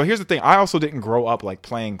okay, so here's the thing. I also didn't grow up like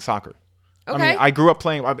playing soccer. Okay. I mean, I grew up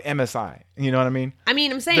playing MSI. You know what I mean?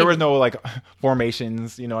 I'm saying There was no like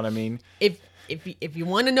formations. You know what I mean? if you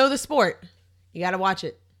want to know the sport, you got to watch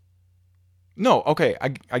it. No, okay,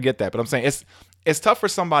 I get that, but I'm saying it's tough for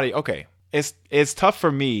somebody. Okay, it's tough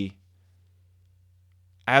for me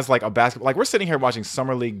as like a basketball. Like we're sitting here watching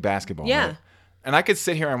summer league basketball. Yeah. Right? And I could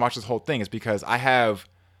sit here and watch this whole thing. Is because I have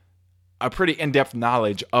a pretty in-depth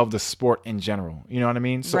knowledge of the sport in general. You know what I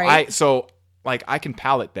mean? So Right. I can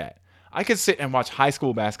palate that. I could sit and watch high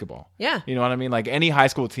school basketball. Yeah. You know what I mean? Like any high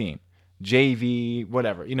school team, JV,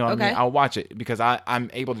 whatever. You know what I Okay. mean? I'll watch it because I'm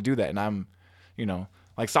able to do that, and I'm, you know,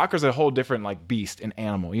 like soccer's a whole different like beast and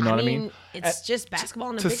animal. You know what I mean? It's just basketball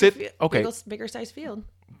in a to bigger, sit- okay. bigger size field.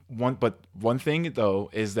 One thing though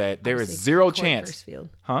is that there is Obviously, zero court chance, versus field.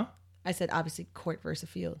 huh? I said obviously court versus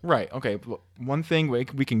field. Right. Okay. But one thing we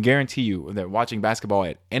can guarantee you that watching basketball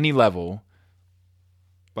at any level,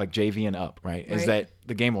 like JV and up, right, is Right. that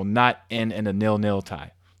the game will not end in a 0-0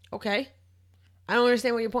 tie. Okay. I don't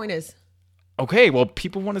understand what your point is. Okay. Well,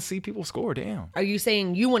 people want to see people score. Damn. Are you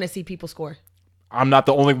saying you want to see people score? I'm not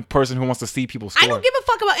the only person who wants to see people score. I don't give a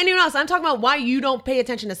fuck about anyone else. I'm talking about why you don't pay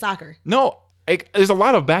attention to soccer. No. There's a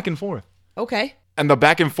lot of back and forth, Okay. and the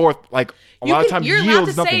back and forth, like a lot of times, you're allowed to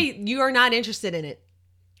yields nothing. say you are not interested in it.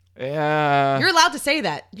 Yeah. You're allowed to say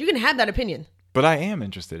that. You can have that opinion. But I am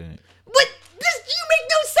interested in it. What? You make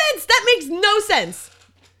no sense. That makes no sense.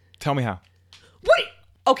 Tell me how. What?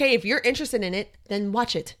 Okay, if you're interested in it, then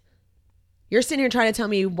watch it. You're sitting here trying to tell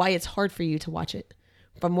me why it's hard for you to watch it.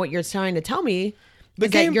 From what you're trying to tell me, The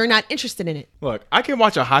is game- that you're not interested in it. Look, I can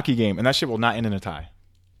watch a hockey game and that shit will not end in a tie.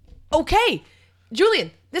 Okay,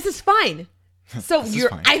 Julian, this is fine. So This is you're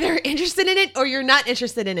fine. either interested in it or you're not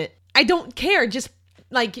interested in it. I don't care. Just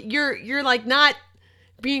like you're like not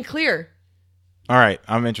being clear. All right,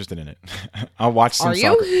 I'm interested in it. I'll watch some Are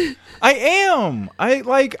soccer. you? I am.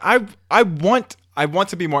 I want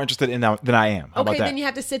to be more interested in that than I am. How about Okay, that? then you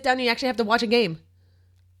have to sit down and you actually have to watch a game.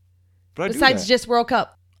 But I do Besides that. just World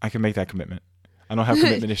Cup. I can make that commitment. I don't have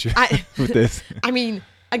commitment issues I- with this. I mean,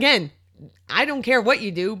 again, I don't care what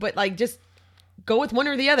you do, but like just go with one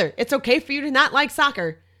or the other. It's okay for you to not like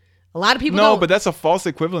soccer. A lot of people No, don't. but that's a false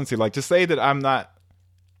equivalency. Like to say that I'm not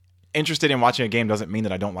interested in watching a game doesn't mean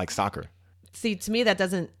that I don't like soccer. See, to me that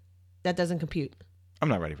doesn't compute. I'm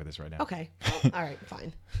not ready for this right now. Okay. All right,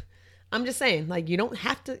 fine. I'm just saying, like you don't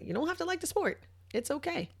have to like the sport. It's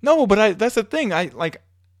okay. No, but that's the thing.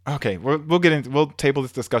 Okay, we'll get into we'll table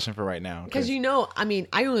this discussion for right now. Because I mean,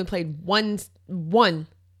 I only played one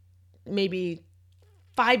maybe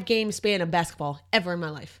 5 game span of basketball ever in my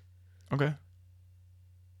life. Okay.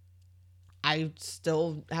 I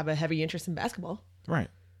still have a heavy interest in basketball. Right.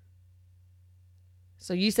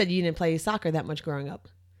 So you said you didn't play soccer that much growing up.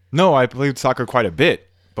 No, I played soccer quite a bit,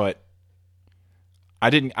 but I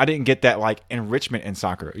didn't get that like enrichment in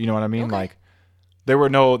soccer. You know what I mean? Okay. Like there were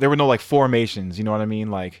no like formations, you know what I mean?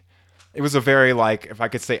 Like it was a very like, if I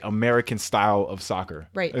could say, American style of soccer.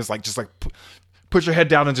 Right. It's like just like put your head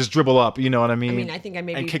down and just dribble up. You know what I mean? I mean, I think I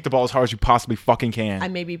maybe and kick the ball as hard as you possibly fucking can. I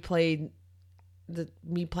maybe played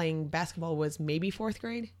me playing basketball was maybe 4th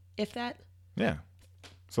grade, if that. Yeah.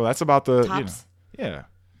 So that's about the Tops. Yeah.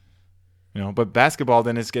 But basketball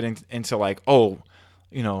then is getting into like, oh,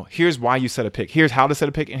 here's why you set a pick. Here's how to set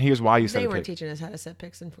a pick, and here's why you set a pick. They weren't teaching us how to set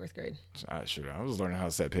picks in 4th grade. Sure, I was learning how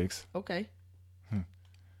to set picks. Okay.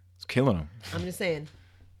 It's killing them. I'm just saying.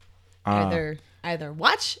 Either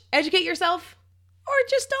watch, educate yourself, or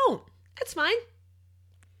just don't. That's fine.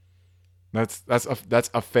 That's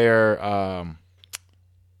a fair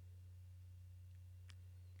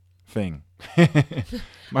thing.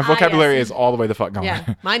 My vocabulary yes. is all the way the fuck gone.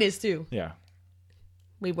 Yeah, mine is too. Yeah.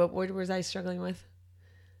 Wait, what word was I struggling with?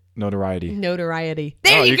 Notoriety. Notoriety.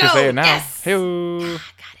 There oh, you go. Can say it now. Yes. Hey-o. Got it.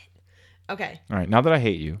 Okay. All right. Now that I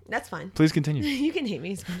hate you, that's fine. Please continue. You can hate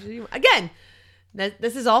me as much as you want. Again,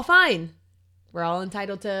 this is all fine. We're all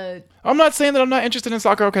entitled to. I'm not saying that I'm not interested in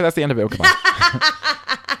soccer. Okay, that's the end of it. Come on.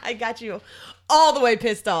 I got you all the way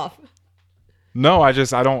pissed off. No, I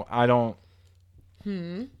don't.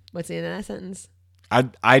 What's the end of that sentence?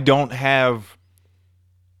 I don't have.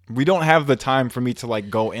 We don't have the time for me to like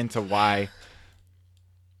go into why.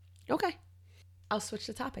 Okay, I'll switch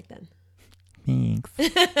the topic then. Thanks.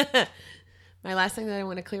 My last thing that I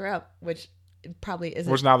want to clear up, which probably isn't.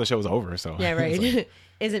 Which now the show's over, so. Yeah, right.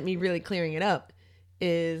 Isn't me really clearing it up,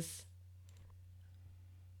 is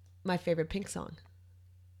my favorite Pink song.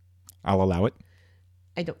 I'll allow it.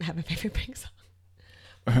 I don't have a favorite Pink song.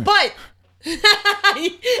 But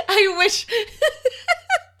I wish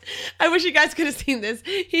I wish you guys could have seen this.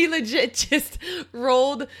 He legit just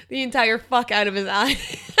rolled the entire fuck out of his eye.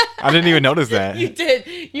 I didn't even notice that. You did.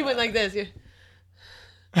 You went like this.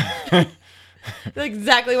 That's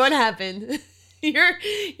exactly what happened.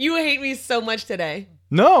 You hate me so much today.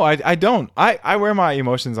 No, I don't. I wear my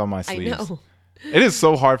emotions on my sleeves. I know. It is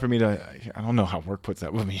so hard for me to. I don't know how work puts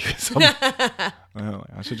that with me.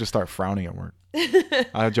 I should just start frowning at work.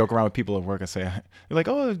 I joke around with people at work. I say, "You're like,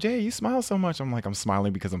 oh, Jay, you smile so much." I'm like, I'm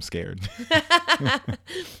smiling because I'm scared.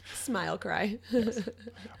 Smile, cry. Yes.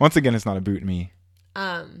 Once again, it's not a boot me.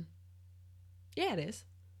 Yeah, it is.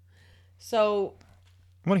 So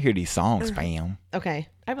I want to hear these songs, fam. Okay,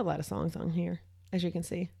 I have a lot of songs on here, as you can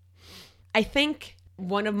see. I think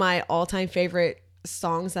one of my all-time favorite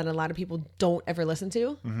songs that a lot of people don't ever listen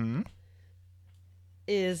to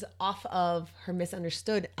is off of her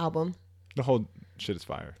Misunderstood album. The whole shit is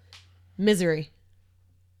fire. Misery.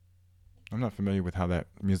 I'm not familiar with how that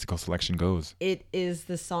musical selection goes. It is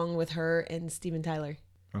the song with her and Steven Tyler.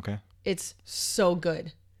 Okay. It's so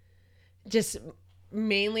good. Just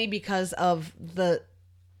mainly because of the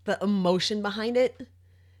emotion behind it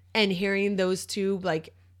and hearing those two,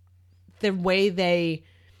 like the way they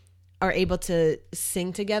are able to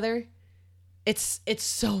sing together. It's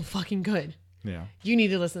so fucking good. Yeah. You need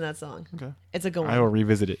to listen to that song. Okay. It's a good one. I will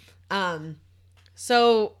revisit it.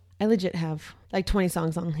 So I legit have like 20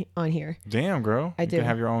 songs on here. Damn, girl. I do. You can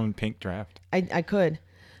have your own pink draft. I could.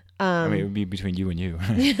 I mean, it would be between you and you.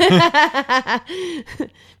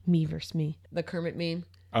 Me versus me. The Kermit meme.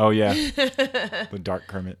 Oh, yeah. The dark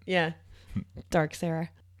Kermit. Yeah. Dark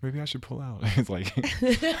Sarah. Maybe I should pull out. It's like.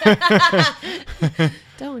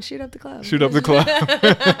 Don't shoot up the club. Shoot up the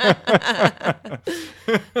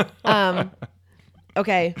club.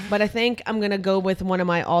 Okay, but I think I'm going to go with one of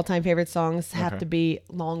my all-time favorite songs. Have to be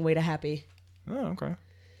Long Way to Happy. Oh, okay.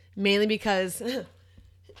 Mainly because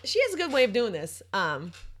she has a good way of doing this.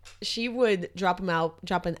 She would drop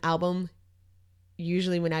an album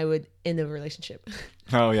usually when I would end a relationship.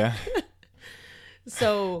 Oh, yeah.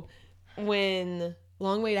 So when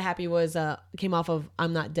Long Way to Happy was came off of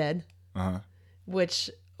I'm Not Dead, which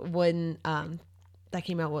when that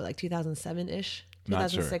came out, what, like 2007-ish?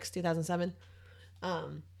 2006, 2007.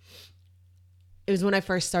 It was when I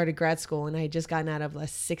first started grad school and I had just gotten out of a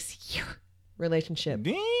 6-year relationship.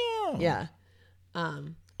 Damn. Yeah.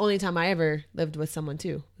 Only time I ever lived with someone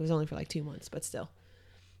too. It was only for like 2 months, but still.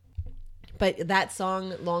 But that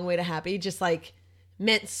song, Long Way to Happy, just like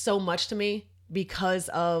meant so much to me because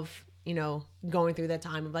of, going through that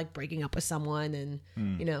time of like breaking up with someone and,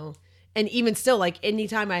 and even still, like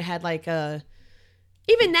anytime I had like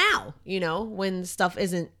even now, when stuff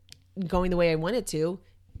isn't going the way I want it to,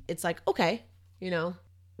 it's like, okay,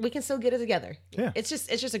 we can still get it together. Yeah. It's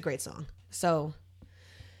just a great song. So,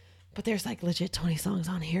 but there's like legit 20 songs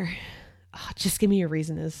on here. Oh, Just Give Me a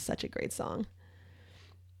Reason is such a great song.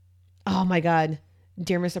 Oh my God.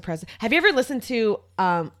 Dear Mr. President. Have you ever listened to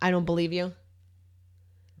I Don't Believe You?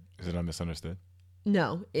 Is it on Misunderstood?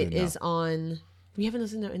 No, it is on. You haven't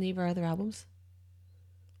listened to any of our other albums?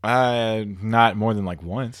 Not more than like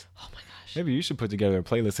once. Oh my gosh. Maybe you should put together a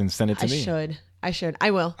playlist and send it to me. I should.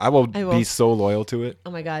 I will. I will be so loyal to it.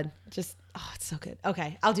 Oh my God. It's so good.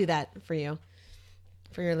 Okay. I'll do that for you.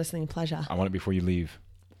 For your listening pleasure. I want it before you leave.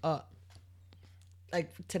 Like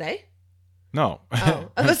today? No.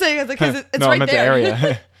 Oh, I was saying because it's no, right I meant there. the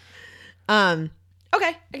area.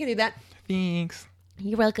 Okay, I can do that. Thanks.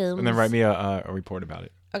 You're welcome. And then write me a report about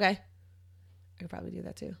it. Okay, I could probably do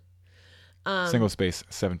that too. Single space,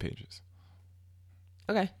 7 pages.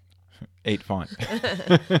 Okay. 8 font.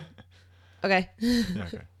 Okay. Yeah,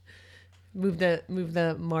 okay. Move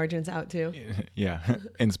the margins out too. Yeah,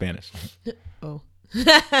 in Spanish. Oh.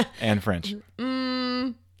 And French.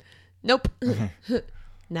 Nope.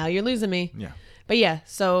 Now you're losing me. Yeah. But yeah,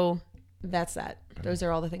 so that's that. Those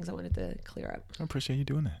are all the things I wanted to clear up. I appreciate you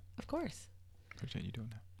doing that. Of course. Appreciate you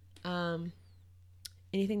doing that.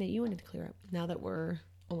 Anything that you wanted to clear up now that we're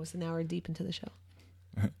almost an hour deep into the show?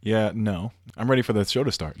 Yeah, no. I'm ready for the show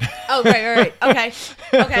to start. Oh, right. Okay.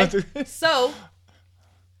 So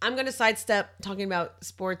I'm going to sidestep talking about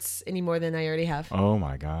sports any more than I already have. Oh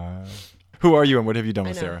my God. Who are you and what have you done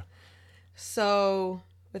with Sarah? So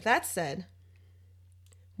with that said,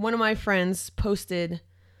 one of my friends posted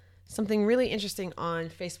something really interesting on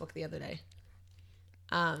Facebook the other day.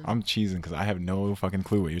 I'm cheesing because I have no fucking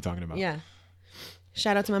clue what you're talking about. Yeah.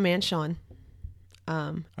 Shout out to my man, Sean.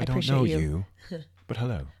 I don't know you, but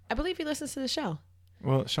hello. I believe he listens to the show.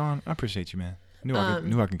 Well, Sean, I appreciate you, man. I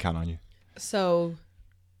knew I can count on you. So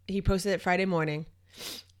he posted it Friday morning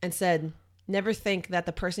and said, never think that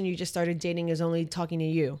the person you just started dating is only talking to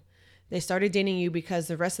you. They started dating you because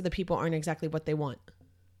the rest of the people aren't exactly what they want.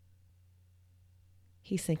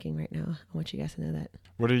 He's thinking right now. I want you guys to know that.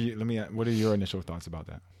 What are your initial thoughts about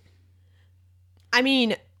that? I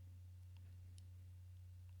mean,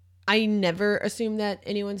 I never assume that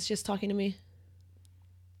anyone's just talking to me.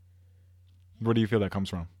 Where do you feel that comes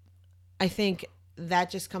from? I think that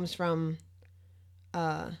just comes from,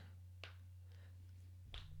 I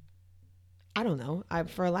don't know.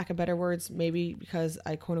 For lack of better words, maybe because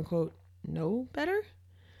I quote unquote know better.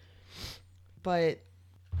 But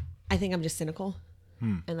I think I'm just cynical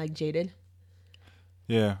and like jaded.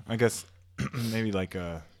 Yeah, I guess maybe like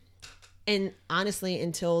And honestly,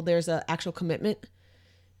 until there's an actual commitment,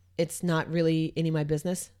 it's not really any of my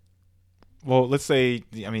business. Well, let's say,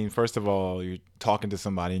 I mean, first of all, you're talking to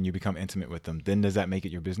somebody and you become intimate with them. Then does that make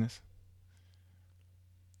it your business?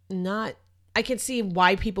 Not, I can see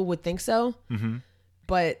why people would think so. Mm-hmm.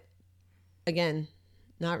 But again,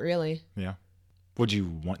 not really. Yeah. Would you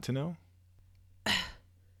want to know?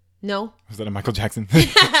 No. Was that a Michael Jackson?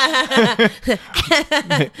 Make that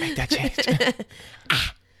change.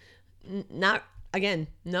 Not, again,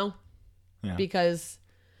 no. Yeah. Because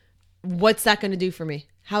what's that going to do for me?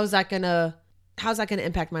 How's that going to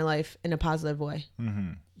impact my life in a positive way?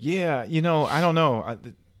 Mm-hmm. Yeah. I don't know.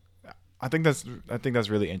 I think that's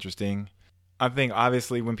really interesting. I think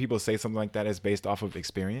obviously when people say something like that, it's based off of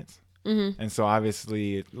experience. Mm-hmm. And so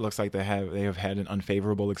obviously it looks like they have had an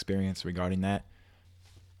unfavorable experience regarding that.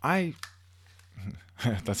 I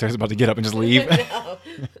thought Sarah's about to get up and just leave. No.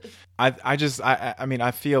 I mean, I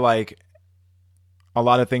feel like a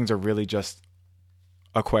lot of things are really just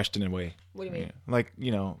a question away. What do you mean? Like,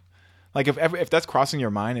 like if that's crossing your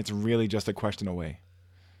mind, it's really just a question away.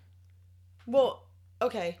 Well,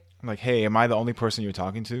 okay. Like, hey, am I the only person you're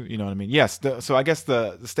talking to? You know what I mean? Yes. So I guess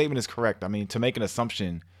the statement is correct. I mean, to make an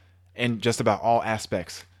assumption in just about all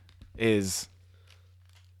aspects is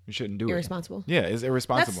you shouldn't do Irresponsible. it. Yeah, it's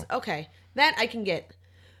irresponsible. That's okay. That I can get.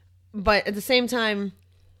 But at the same time,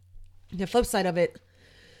 the flip side of it,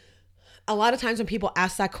 a lot of times when people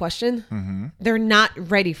ask that question, they're not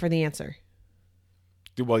ready for the answer.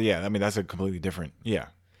 Well, yeah. I mean, that's a completely different, yeah.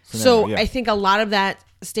 So yeah. I think a lot of that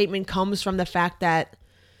statement comes from the fact that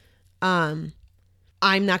I'm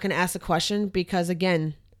not going to ask a question because,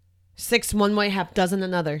 again, 6 one way, half dozen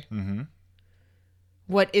another. Mm-hmm.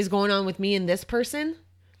 What is going on with me and this person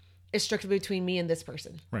is strictly between me and this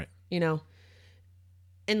person. Right.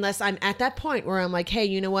 Unless I'm at that point where I'm like, hey,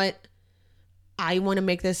 you know what? I want to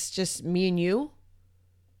make this just me and you.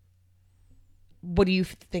 What do you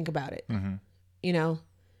think about it? Mm-hmm.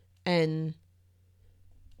 And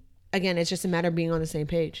again, it's just a matter of being on the same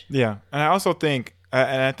page. Yeah. And I also think,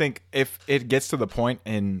 if it gets to the point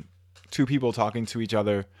in 2 people talking to each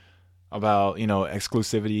other about,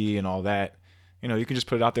 exclusivity and all that, you can just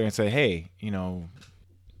put it out there and say, hey,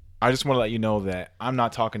 I just want to let you know that I'm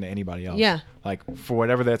not talking to anybody else. Yeah. Like, for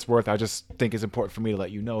whatever that's worth, I just think it's important for me to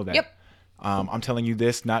let you know that. Yep. I'm telling you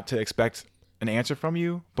this not to expect an answer from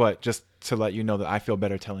you, but just to let you know that I feel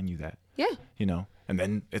better telling you that. Yeah. And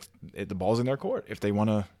then the ball's in their court. If they want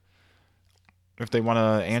to If they want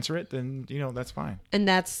to answer it, then, that's fine. And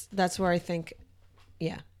that's where I think,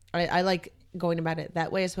 yeah, I like going about it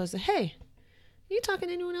that way as opposed to, hey, are you talking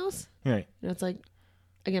to anyone else? Right. It's like,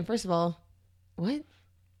 again, first of all, what?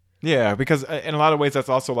 Yeah, because in a lot of ways that's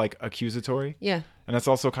also like accusatory. Yeah. And that's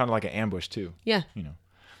also kind of like an ambush too. Yeah.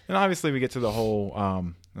 And obviously we get to the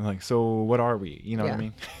whole like, so what are we? You know what I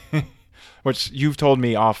mean? Which you've told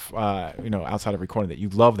me off outside of recording that you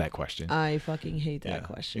love that question. I fucking hate that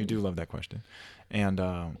question. You do love that question. And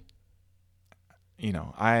I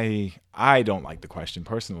don't like the question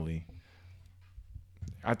personally.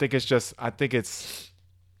 I think it's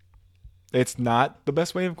not the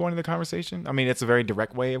best way of going to the conversation. I mean, it's a very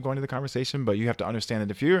direct way of going to the conversation, but you have to understand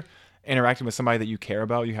that if you're interacting with somebody that you care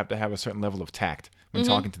about, you have to have a certain level of tact when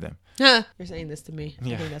talking to them. You're saying this to me.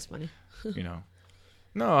 Yeah. I think that's funny.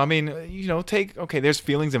 No, I mean, there's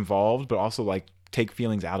feelings involved, but also like take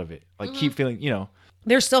feelings out of it. Like keep feeling,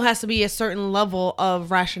 There still has to be a certain level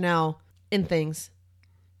of rationale in things,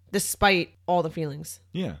 despite all the feelings.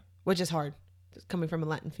 Yeah. Which is hard, coming from a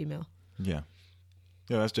Latin female. Yeah.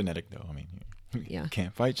 Yeah, that's genetic though. I mean, yeah,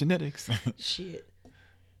 can't fight genetics. Shit.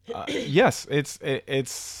 Yes, it's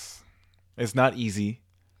not easy,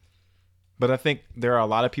 but I think there are a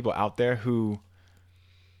lot of people out there who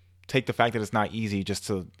take the fact that it's not easy just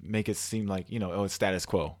to make it seem like, it's status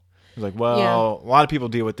quo. It's like, well, a lot of people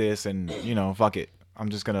deal with this and, fuck it. I'm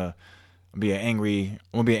just going to be an angry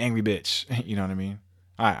bitch. You know what I mean?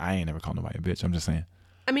 I ain't never called nobody a bitch. I'm just saying.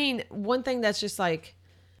 I mean, one thing that's just like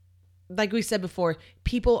we said before,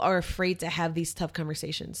 people are afraid to have these tough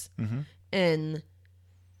conversations. Mm-hmm. And,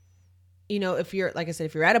 if you're, like I said,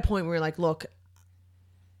 if you're at a point where you're like, look,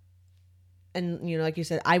 and, like you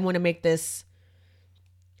said, I want to make this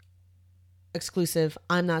exclusive.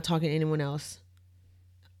 I'm not talking to anyone else.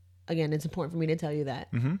 Again, it's important for me to tell you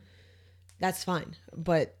that. Mm-hmm. That's fine.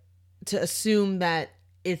 But to assume that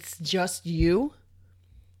it's just you,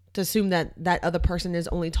 to assume that that other person is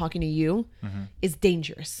only talking to you is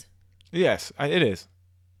dangerous. Yes, it is.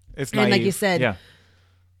 It's naive. And like you said,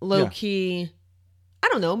 low Yeah. key, I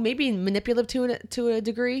don't know, maybe manipulative to a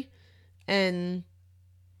degree. And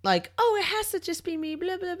like, oh, it has to just be me,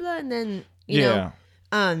 blah, blah, blah. And then, you know,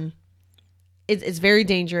 it's very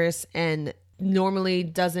dangerous and normally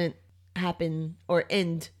doesn't happen or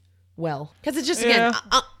end well. Because it's just, again,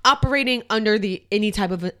 operating under any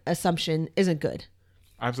type of assumption isn't good.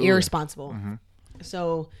 Absolutely. Irresponsible. Mm-hmm.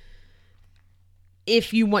 So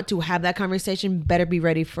if you want to have that conversation, better be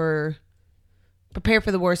ready prepare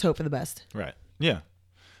for the worst, hope for the best. Right. Yeah.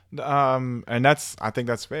 And I think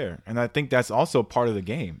that's fair. And I think that's also part of the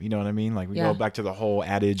game. You know what I mean? Like we go back to the whole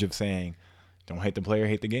adage of saying, don't hate the player,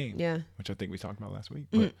 hate the game. Yeah. Which I think we talked about last week.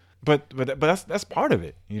 But that's part of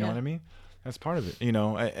it. You know what I mean? That's part of it,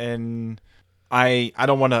 and I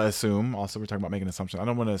don't want to assume, also we're talking about making assumptions. I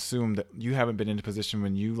don't want to assume that you haven't been in a position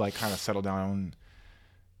when you like kind of settle down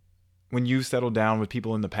with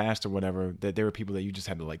people in the past or whatever, that there were people that you just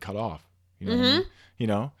had to like cut off. You know what I mean?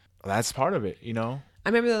 That's part of it, I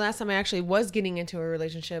remember the last time I actually was getting into a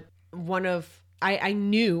relationship, I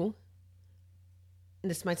knew, and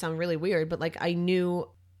this might sound really weird, but like I knew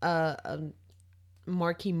a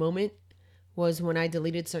marquee moment was when I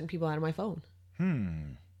deleted certain people out of my phone.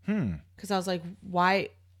 Because I was like, why?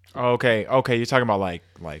 Okay. You're talking about like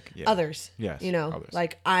others. Yes. Others.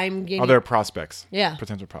 Like I'm getting other prospects. Yeah.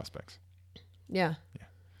 Potential prospects. Yeah.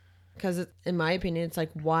 Because in my opinion, it's like,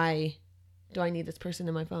 why do I need this person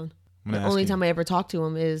in my phone? The only time I ever talk to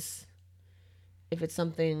him is if it's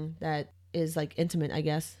something that is like intimate, I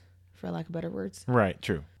guess, for lack of better words. Right.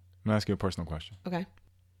 True. I'm gonna ask you a personal question. Okay.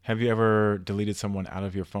 Have you ever deleted someone out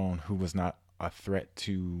of your phone who was not a threat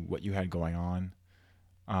to what you had going on,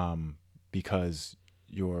 because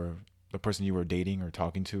the person you were dating or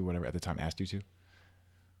talking to, whatever, at the time asked you to?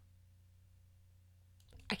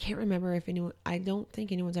 I can't remember I don't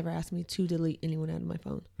think anyone's ever asked me to delete anyone out of my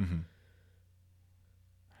phone. Mm-hmm.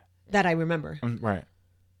 That I remember. Right.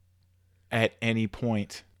 At any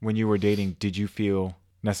point when you were dating, did you feel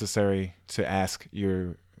necessary to ask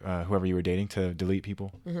your whoever you were dating to delete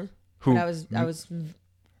people? Mm-hmm. Who? But I was.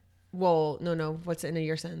 Well, no. What's in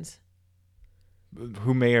your sense?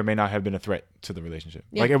 Who may or may not have been a threat to the relationship.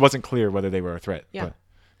 Yeah. Like it wasn't clear whether they were a threat. Yeah. But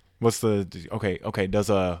what's okay? Does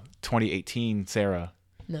a 2018 Sarah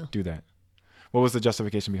do that? What was the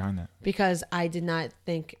justification behind that? Because I did not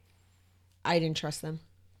think, I didn't trust them.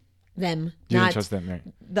 You didn't trust them, right?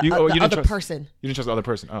 The other person. You didn't trust the other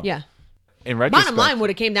person. Oh. Yeah. In retrospect, bottom line, what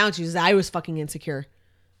it came down to is that I was fucking insecure.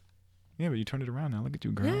 Yeah, but you turned it around now. Look at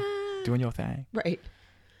you, girl. Doing your thing. Right.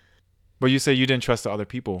 But you say you didn't trust the other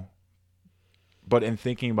people. But in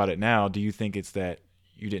thinking about it now, do you think it's that,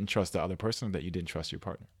 you didn't trust the other person, or that you didn't trust your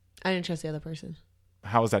partner? I didn't trust the other person.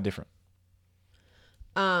 How is that different?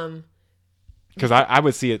 Um, Because I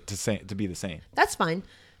would see it to be the same. That's fine.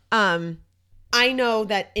 I know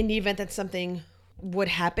that in the event that something would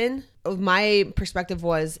happen, my perspective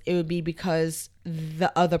was it would be because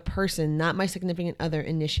the other person, not my significant other,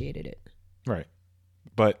 initiated it. Right.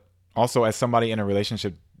 But also, as somebody in a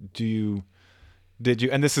relationship, did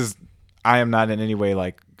you, and this is, I am not in any way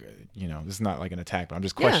like, this is not like an attack, but I'm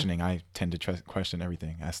just questioning. Yeah. I tend to question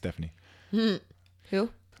everything. Ask Stephanie. Who?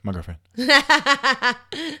 My girlfriend.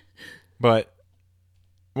 But,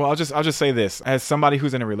 well, I'll just say this. As somebody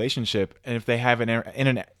who's in a relationship, and if they have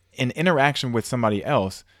an interaction with somebody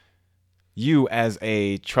else, you as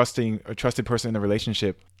a trusted person in the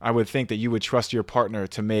relationship, I would think that you would trust your partner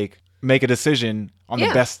to make a decision on the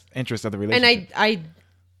best interest of the relationship.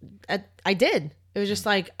 And I did. It was just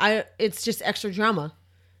like, it's just extra drama.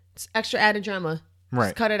 It's extra added drama. Right.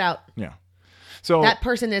 Just cut it out. Yeah. So that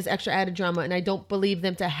person is extra added drama, and I don't believe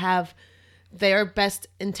them to have their best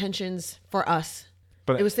intentions for us.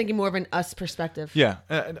 But it was thinking more of an us perspective. Yeah.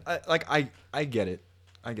 I get it.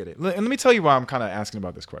 I get it. And let me tell you why I'm kind of asking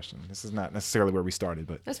about this question. This is not necessarily where we started,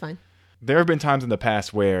 but that's fine. There have been times in the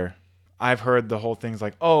past where I've heard the whole thing's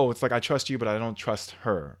like, oh, it's like I trust you, but I don't trust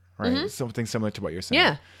her. Right. Mm-hmm. Something similar to what you're saying.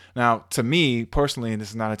 Yeah. Now, to me personally, and this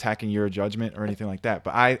is not attacking your judgment or anything like that,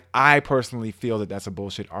 but I personally feel that that's a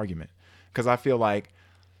bullshit argument, because I feel like,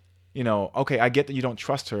 okay, I get that you don't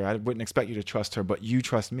trust her. I wouldn't expect you to trust her, but you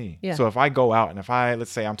trust me. Yeah. So if I go out and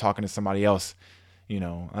let's say I'm talking to somebody else,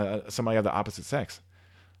 somebody of the opposite sex,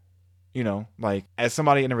 like as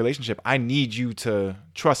somebody in a relationship, I need you to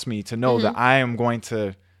trust me to know that I am going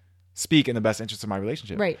to speak in the best interest of my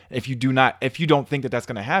relationship. Right. If you don't think that that's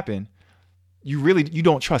going to happen, you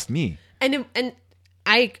don't trust me. And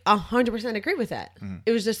I 100% agree with that. Mm-hmm.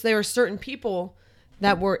 It was just, there were certain people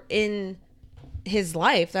that were in his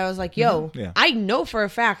life that I was like, yo, I know for a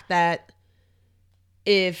fact that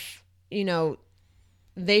if,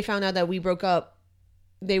 they found out that we broke up,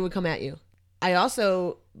 they would come at you. I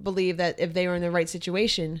also believe that if they were in the right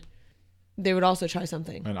situation, they would also try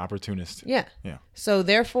something. An opportunist. Yeah. Yeah. So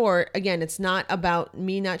therefore, again, it's not about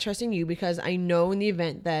me not trusting you, because I know in the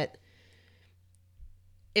event that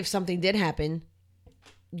if something did happen,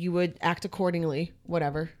 you would act accordingly,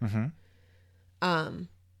 whatever. Mm-hmm.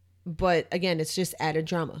 But again, it's just added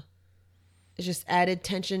drama. It's just added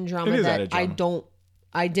tension, drama that drama.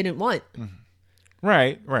 I didn't want. Mm-hmm.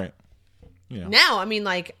 Right. Yeah. Now, I mean,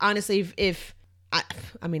 like, honestly, if I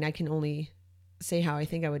can only say how I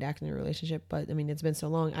think I would act in a relationship, but I mean, it's been so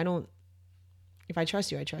long. If I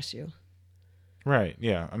trust you, I trust you. Right.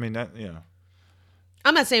 Yeah. I mean, yeah.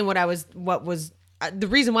 I'm not saying what was the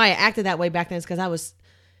reason why I acted that way back then is because I was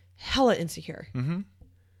hella insecure. Mm-hmm.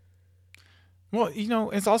 Well,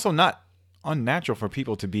 it's also not unnatural for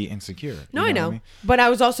people to be insecure. No, I know. I mean? But I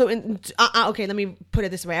was also okay, let me put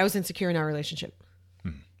it this way. I was insecure in our relationship.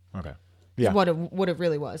 Okay. Yeah. What it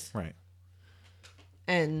really was. Right.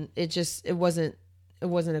 And it wasn't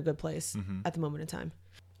a good place at the moment in time.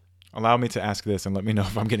 Allow me to ask this and let me know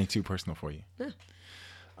if I'm getting too personal for you.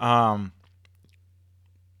 Yeah.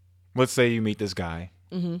 Let's say you meet this guy.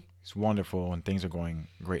 Mm-hmm. He's wonderful and things are going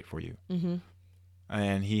great for you. Mm-hmm.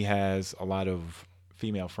 And he has a lot of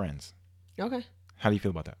female friends. Okay. How do you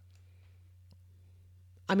feel about that?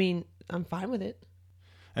 I mean, I'm fine with it.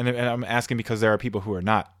 And I'm asking because there are people who are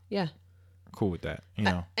not cool with that,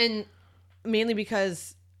 and mainly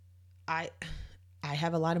because I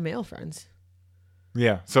have a lot of male friends.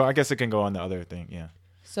 Yeah. So I guess it can go on the other thing. Yeah.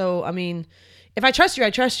 So, I mean, if I trust you, I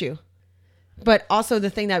trust you. But also the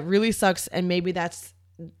thing that really sucks, and maybe this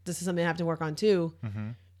is something I have to work on too. Mm-hmm.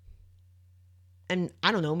 And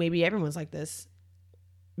I don't know, maybe everyone's like this.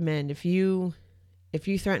 Man, if you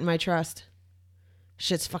threaten my trust,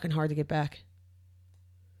 shit's fucking hard to get back.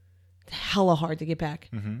 Hella hard to get back.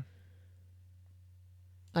 Mm-hmm.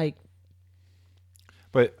 Like,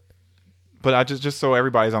 but I just so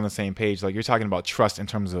everybody's on the same page, like you're talking about trust in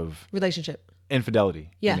terms of relationship,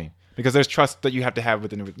 infidelity. Yeah. I mean, because there's trust that you have to have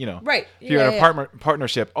within, right. If you're in a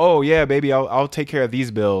partnership, oh yeah, baby, I'll take care of these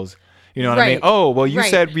bills. You know what I mean? Oh, well, you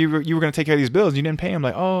said you were going to take care of these bills and you didn't pay them.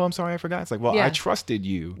 Like, oh, I'm sorry, I forgot. It's like, well, I trusted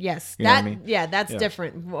you. Yes. You know what I mean? Yeah, that's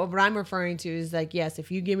different. What I'm referring to is like, yes,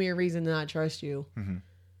 if you give me a reason to not trust you,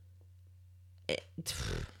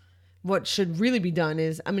 what should really be done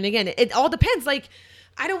is, I mean, again, it all depends. Like,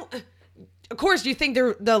 of course, you think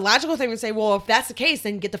the logical thing would say, well, if that's the case,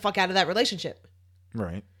 then get the fuck out of that relationship.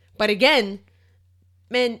 Right. But again,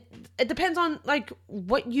 man, it depends on like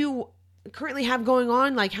what you currently have going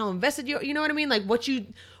on, like how invested you know what I mean? Like what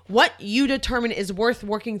you determine is worth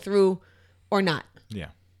working through or not. Yeah.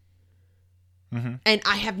 Mm-hmm. And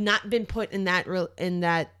I have not been put in that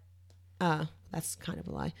that's kind of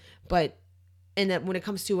a lie, but in that when it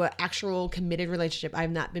comes to an actual committed relationship, I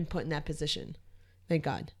have not been put in that position. Thank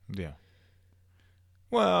God. Yeah.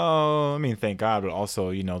 Well, I mean, thank God, but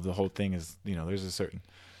also, the whole thing is, there's a certain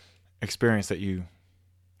experience that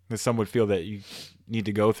some would feel that you need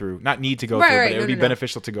to go through, not need to go through, but it would be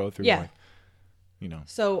beneficial to go through. Yeah.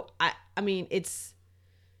 So I mean, it's,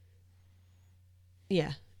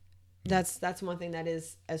 yeah, that's one thing that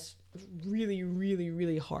is as really, really,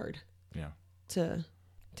 really hard. Yeah. To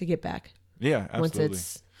get back. Yeah, absolutely. Once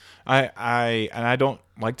it's, I don't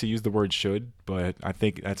like to use the word should, but I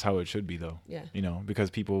think that's how it should be though. Yeah. Because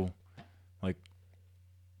people like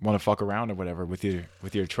want to fuck around or whatever with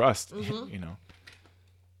your trust, mm-hmm.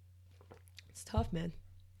 It's tough, man.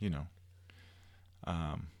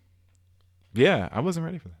 Yeah, I wasn't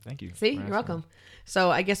ready for that. Thank you. See, you're welcome.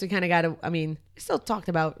 So I guess we kind of got to, we still talked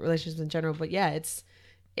about relationships in general, but yeah,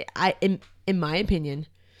 in my opinion,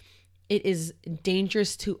 it is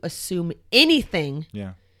dangerous to assume anything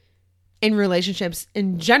in relationships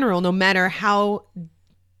in general, no matter how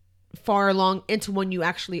far along into one you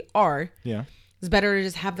actually are. Yeah. It's better to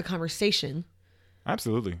just have the conversation.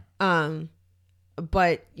 Absolutely.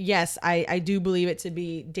 But yes, I do believe it to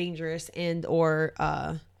be dangerous and or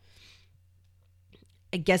I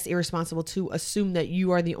guess irresponsible to assume that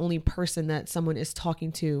you are the only person that someone is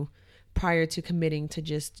talking to prior to committing to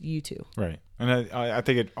just you two. Right. And I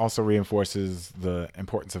think it also reinforces the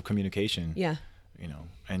importance of communication. Yeah.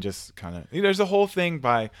 And just kind of, there's a whole thing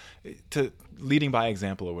to leading by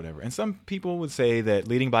example or whatever. And some people would say that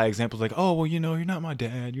leading by example is like, oh, well, you're not my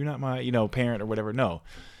dad. You're not my, parent or whatever. No.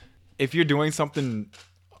 If you're doing something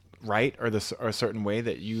right or a certain way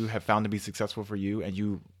that you have found to be successful for you and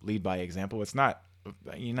you lead by example,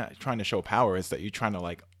 you're not trying to show power. It's that you're trying to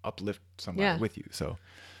like uplift somebody with you. So,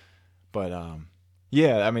 but,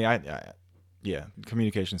 yeah,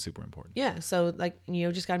 communication is super important. Yeah. So like,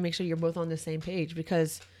 just got to make sure you're both on the same page,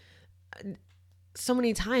 because so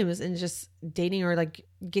many times in just dating or like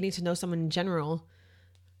getting to know someone in general,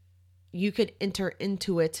 you could enter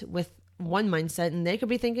into it with one mindset and they could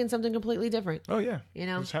be thinking something completely different. Oh yeah.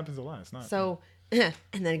 Which happens a lot. It's not. So, and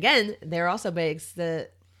then again, there also begs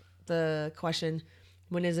the question,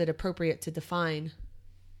 when is it appropriate to define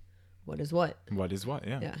what is what? What is what?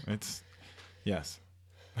 Yeah. It's, yes.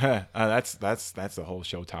 That's the whole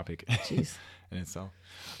show topic. Jeez. in itself.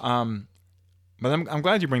 But I'm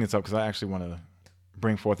glad you bring this up, because I actually want to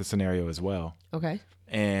bring forth a scenario as well. Okay.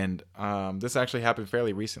 And this actually happened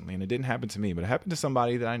fairly recently, and it didn't happen to me, but it happened to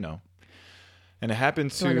somebody that I know. And it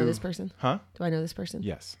happened to... Do I know this person? Huh? Do I know this person?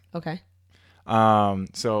 Yes. Okay.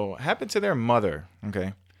 So it happened to their mother.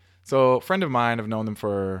 Okay. So a friend of mine, I've known them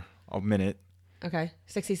for a minute. Okay.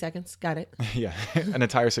 60 seconds. Got it. Yeah. An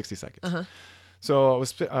entire 60 seconds. Uh-huh. So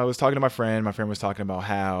I was talking to my friend. My friend was talking about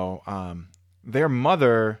how their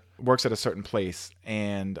mother works at a certain place,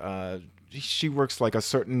 and she works like a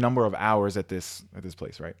certain number of hours at this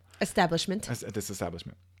place, right? Establishment. At this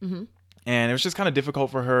establishment. Mm-hmm. And it was just kind of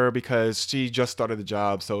difficult for her because she just started the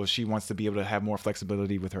job, so she wants to be able to have more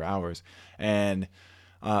flexibility with her hours. And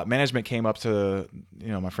management came up to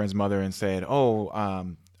my friend's mother and said,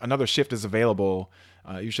 "Oh, another shift is available.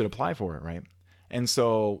 You should apply for it, right?" And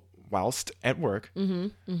so whilst at work, mm-hmm.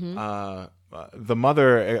 Mm-hmm. The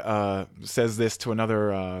mother says this to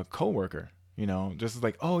another coworker. Just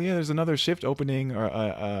like, "Oh yeah, there's another shift opening,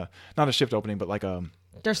 or not a shift opening, but like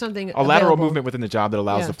there's something a lateral movement within the job that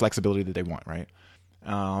allows the flexibility that they want, right?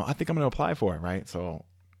 I think I'm going to apply for it, right? So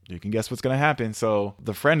you can guess what's going to happen." So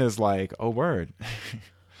the friend is like, "Oh, word."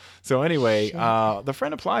 So anyway, the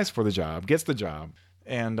friend applies for the job, gets the job,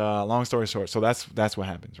 and long story short, so that's what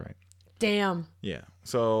happens, right? Damn. Yeah.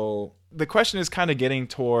 So the question is kind of getting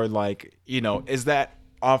toward like, is that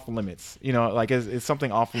off limits? Like is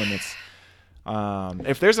something off limits?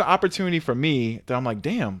 If there's an opportunity for me, then I'm like,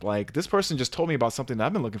 damn, like this person just told me about something that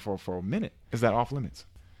I've been looking for a minute. Is that off limits?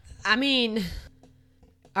 I mean,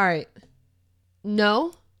 all right.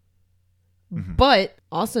 No, mm-hmm. But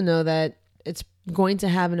also know that it's going to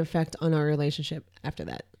have an effect on our relationship after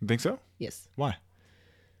that. You think so? Yes. Why?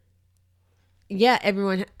 Yeah,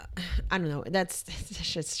 everyone, I don't know. That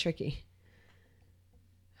shit's tricky.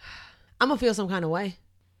 I'm going to feel some kind of way.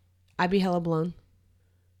 I'd be hella blown.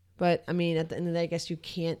 But, I mean, at the end of the day, I guess you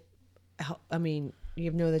can't help. I mean, you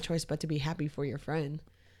have no other choice but to be happy for your friend.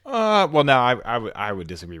 Well, now I would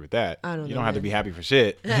disagree with that. I don't know. You don't have to be happy for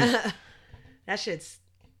shit. That shit's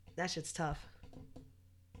tough.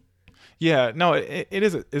 Yeah, no, it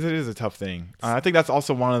is a tough thing. I think that's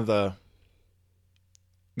also one of the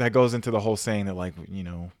that goes into the whole saying that, like,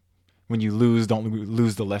 when when you lose, don't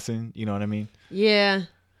lose the lesson. You know what I mean? Yeah.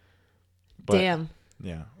 But, Damn.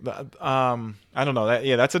 Yeah. I don't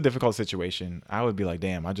know. That's a difficult situation. I would be like,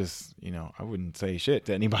 damn, I just, I wouldn't say shit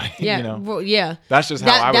to anybody. Yeah. Well, yeah. That's just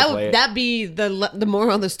how I would play it. That'd be the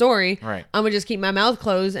moral of the story. Right. I'm gonna just keep my mouth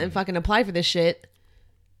closed and fucking apply for this shit.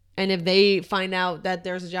 And if they find out that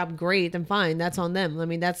there's a job, great, then fine. That's on them. I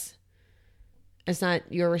mean, it's not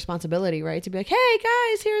your responsibility, right? To be like, hey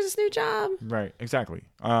guys, here's this new job. Right. Exactly.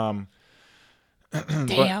 Damn.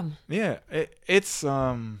 Yeah. It's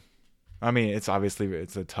I mean, it's obviously a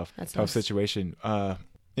tough nice. situation.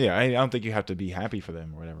 Yeah, I don't think you have to be happy for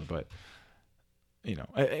them or whatever, but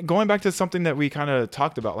going back to something that we kind of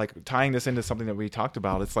talked about, like tying this into something that we talked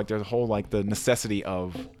about, it's like there's a whole like the necessity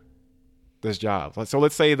of this job. So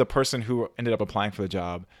let's say the person who ended up applying for the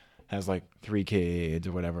job has like 3 kids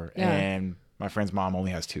or whatever, and my friend's mom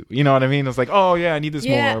only has 2. You know what I mean? It's like, oh yeah, I need this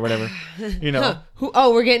more or whatever.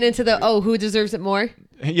 We're getting into the who deserves it more?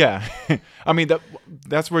 Yeah. I mean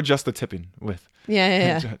that's where just the tipping with.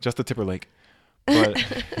 Yeah. Just the Timberlake. But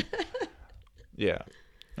yeah.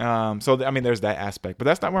 So I mean there's that aspect, but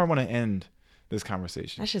that's not where I want to end this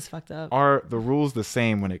conversation. That's just fucked up. Are the rules the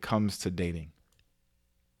same when it comes to dating?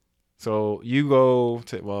 So you go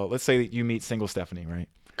to, let's say that you meet single Stephanie, right?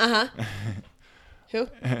 Uh-huh. Who?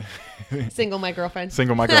 Single my girlfriend.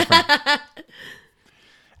 Single my girlfriend.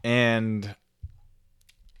 And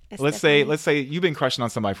let's say you've been crushing on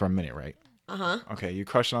somebody for a minute, right? Uh-huh. Okay, you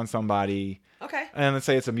crushing on somebody. Okay. And let's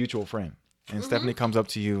say it's a mutual friend. And Stephanie comes up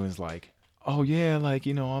to you and is like, "Oh yeah, like,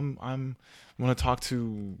 I'm want to talk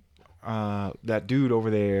to that dude over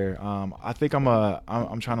there. I think I'm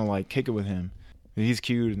trying to like kick it with him. He's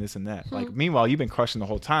cute and this and that." Like, meanwhile, you've been crushing the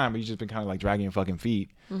whole time, but you've just been kind of like dragging your fucking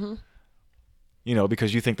feet.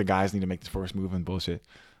 Because you think the guys need to make the first move and bullshit.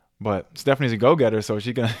 But Stephanie's a go-getter, so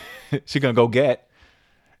she's gonna go get.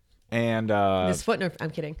 And this foot nerve.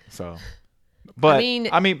 I'm kidding. So, but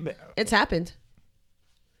I mean, it's happened.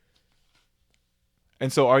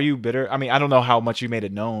 And so, are you bitter? I mean, I don't know how much you made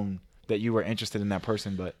it known that you were interested in that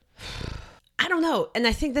person, but I don't know. And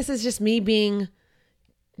I think this is just me being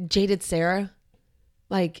jaded Sarah.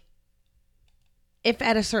 Like, if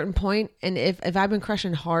at a certain point, and if I've been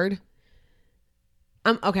crushing hard,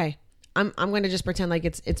 I'm okay. I'm going to just pretend like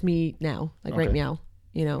it's me now, like right now.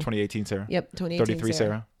 2018 Sarah. Yep, 2018 33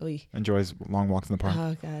 Sarah. Enjoys long walks in the park.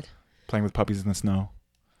 Oh God. Playing with puppies in the snow.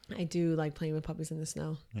 I do like playing with puppies in the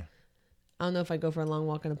snow. Yeah. I don't know if I go for a long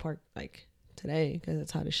walk in the park like today because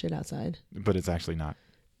it's hot as shit outside. But it's actually not.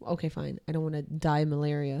 Okay, fine. I don't want to die of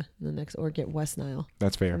malaria in the next or get West Nile.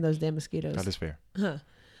 That's fair. From those damn mosquitoes. That is fair.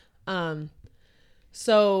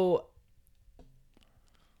 So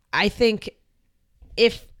I think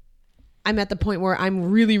if I'm at the point where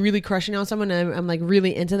I'm really, really crushing on someone and I'm like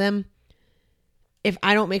really into them, if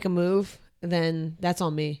I don't make a move, then that's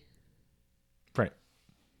on me. Right.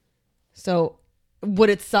 So would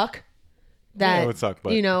it suck that, it would suck,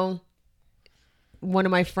 but one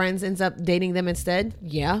of my friends ends up dating them instead?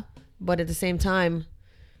 Yeah. But at the same time,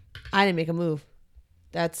 I didn't make a move.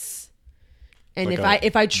 And like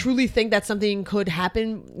if I truly think that something could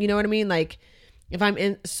happen, you know what I mean? Like if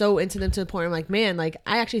I'm so into them to the point where I'm like, man, like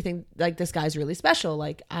I actually think like this guy's really special.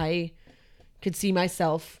 Like I could see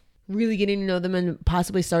myself really getting to know them and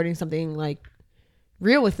possibly starting something like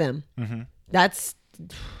real with them. Mm-hmm. That's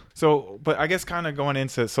so, but I guess kind of going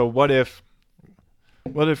into, so what if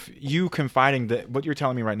you confiding what you're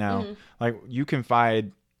telling me right now, like you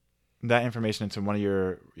confide that information into one of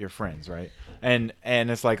your friends, right? And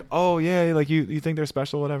it's like, oh yeah, like you think they're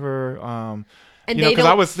special, whatever. And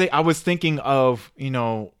because I was thinking of,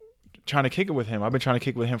 trying to kick it with him. I've been trying to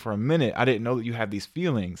kick it with him for a minute. I didn't know that you have these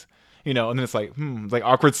feelings, and then it's like, like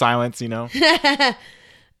awkward silence, So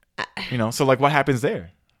like what happens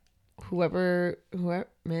there? Whoever,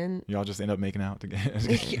 man. Y'all just end up making out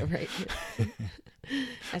together. Yeah, right.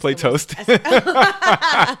 Play toast.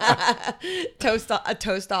 Toast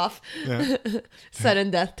off. Yeah.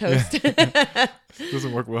 Sudden death toast.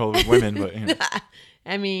 Doesn't work well with women, but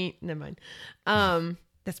I mean, never mind.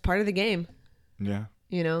 That's part of the game. Yeah.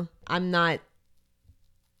 I'm not.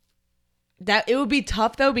 That it would be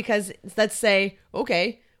tough though, because let's say,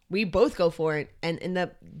 okay, we both go for it and end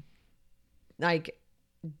up like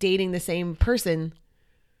dating the same person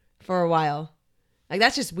for a while. Like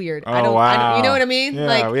that's just weird. Oh, I don't, you know what I mean?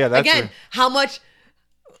 Yeah, that's again, how much,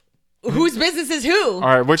 whose business is who? All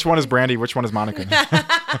right. Which one is Brandy? Which one is Monica?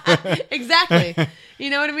 Exactly.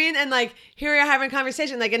 You know what I mean? And like, here we are having a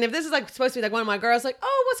conversation. Like, and if this is like supposed to be like one of my girls, like,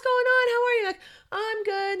 oh, what's going on? How are you? Like, I'm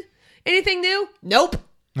good. Anything new? Nope.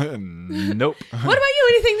 Nope. What about you?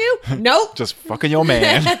 Anything new? Nope. Just fucking your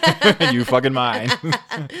man. You fucking mine.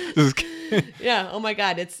 Just- Yeah. Oh my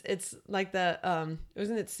God. It's like the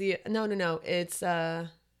wasn't it Sia? No. It's SZA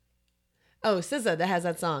that has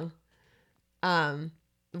that song.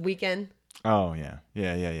 Weekend. oh yeah.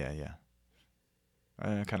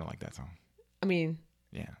 I kind of like that song. I mean,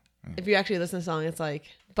 Yeah. if you actually listen to the song, it's like,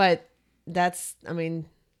 but that's, I mean,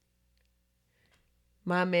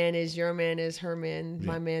 my man is your man is her man,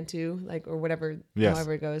 my man too, like, or whatever, Yes.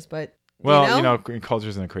 however it goes. But Well, you know,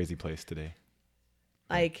 culture's in a crazy place today.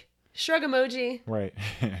 like shrug emoji. Right.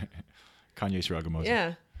 Kanye shrug emoji.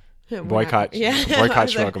 Yeah. Boycott. Yeah. Boycott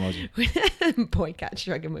shrug emoji. Boycott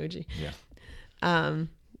shrug emoji. Yeah.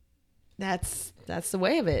 That's the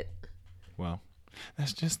way of it. Well,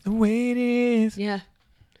 that's just the way it is. Yeah.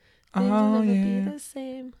 Things will Oh never yeah. be the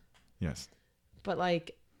same. Yes. But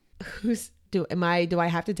like, do I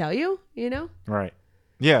have to tell you? You know? Right.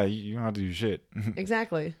 Yeah. You don't have to do shit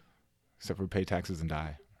Exactly. except for pay taxes and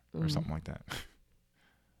die or something like that.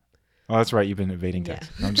 Oh, that's right. You've been evading Yeah.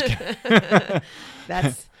 taxes. No, I'm just kidding.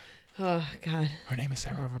 That's, oh God. Her name is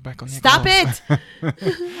Sarah Rebecca Nichols. Stop it.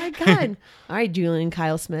 Oh my God. All right, Julian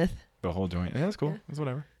Kyle Smith. The whole joint. Yeah, that's cool. Yeah. That's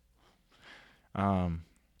whatever.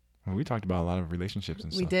 Well, we talked about a lot of relationships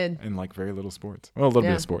and stuff. We did. And like very little sports. Well, a little bit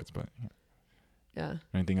Yeah. of sports, but yeah. Yeah.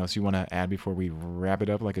 Anything else you want to add before we wrap it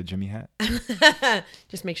up like a Jimmy hat?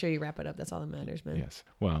 Just make sure you wrap it up. That's all that matters, man. Yes.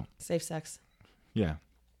 Well, Safe sex. yeah.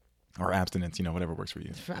 Or abstinence, you know, whatever works for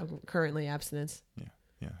you. Currently abstinence.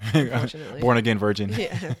 Yeah. Unfortunately. Born again virgin.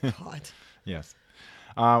 Yeah. God. Yes.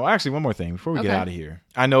 Actually, one more thing before we get Okay. out of here.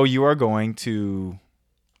 I know you are going to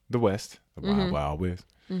the West, the Wild Wild West,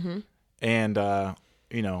 and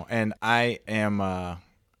you know, and I am.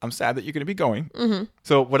 I'm sad that you're going to be going.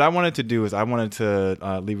 So what I wanted to do is I wanted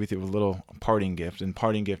to leave with you with a little parting gift, and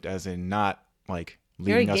parting gift as in not like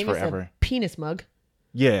You already leaving us gave me forever. some penis mug.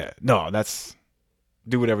 Yeah, no, that's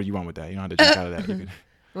do whatever you want with that. You don't have to drink out of that. You can,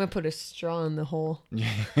 I'm going to put a straw in the hole.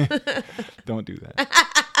 don't do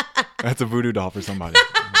that. That's a voodoo doll for somebody.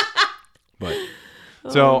 But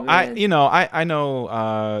so I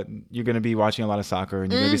know you're going to be watching a lot of soccer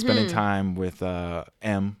and you're going to be spending time with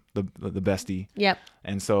M, the bestie. Yep.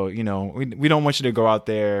 And so, you know, we don't want you to go out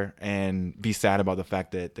there and be sad about the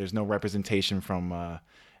fact that there's no representation from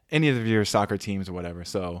any of your soccer teams or whatever.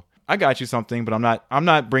 So I got you something, but I'm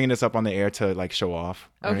not bringing this up on the air to like show off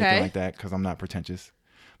or anything Okay. like that because I'm not pretentious.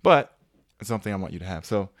 But it's something I want you to have.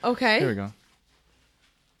 So Okay. here we go.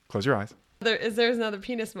 Close your eyes. There's another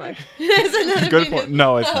penis mug. There's another Good penis. point.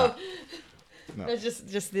 No, it's not. No. It's just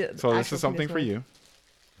the. So this actual is something penis for mug. you. You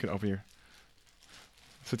can open your.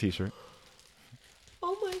 It's a T-shirt.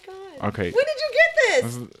 Oh my God. Okay. When did you get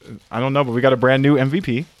This this? is- I don't know, but we got a brand new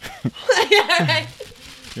MVP. Yeah, right.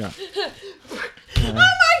 Yeah. Oh my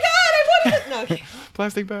God! I wanted it. No. Okay.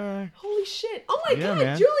 Plastic bag. Holy shit! Oh my Yeah, God,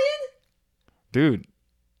 man. Julian. Dude.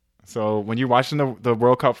 So when you're watching the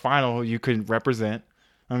World Cup final, you could represent.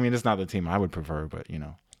 I mean, it's not the team I would prefer, but you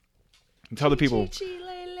know. Tell the people.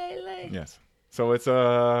 Chile. Yes. So it's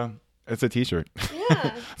a T-shirt.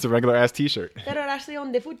 Yeah. It's a regular ass T-shirt.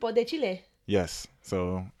 Federación de Fútbol de Chile. Yes.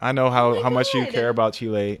 So I know how, Oh my how much you God. care about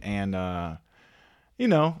Chile, and you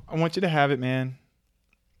know, I want you to have it, man.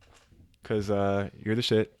 Cause you're the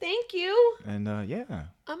shit, Thank you. and yeah,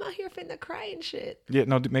 I'm out here finna cry and shit. yeah.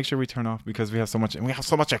 No, make sure we turn off because we have so much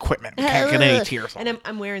equipment. We can't get any tears. And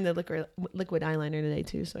I'm wearing the liquid eyeliner today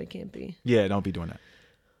too, so I can't be. Yeah, don't be doing that.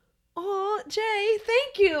 Oh, Jay,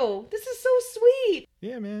 thank you. This is so sweet.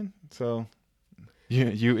 Yeah, man. So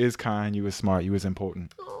you is kind, you is smart, you is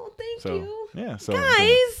important. Oh, thank So you, yeah, so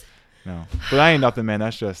guys. no, but I ain't nothing, man.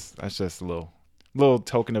 That's just a little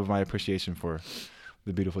token of my appreciation for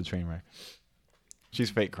the beautiful train wreck. She's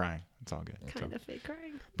fake crying. It's all good. Kind So. of fake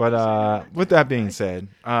crying. But with that being said,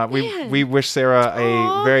 we Man. wish Sarah a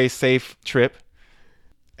Aw. very safe trip,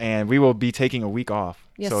 and we will be taking a week off,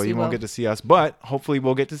 Yes, so we you won't will. get to see us. But hopefully,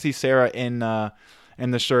 we'll get to see Sarah in the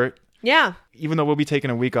shirt. Yeah. Even though we'll be taking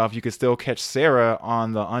a week off, you could still catch Sarah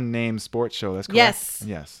on the Unnamed Sports Show. That's correct. Yes.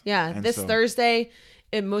 Yes. Yeah. And This so- Thursday,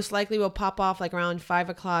 it most likely will pop off like around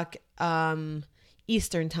 5:00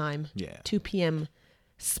 Eastern time. Yeah. 2 p.m.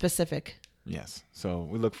 specific. Yes. So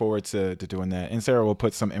we look forward to doing that, and Sarah will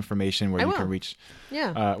put some information where I you will. can reach.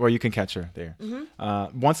 Yeah. Where you can catch her there.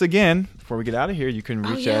 Once again, before we get out of here, you can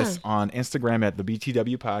reach yeah. us on Instagram at the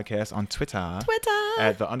BTW Podcast, on Twitter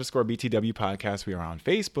at the _BTW Podcast. We are on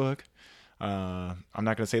Facebook. I'm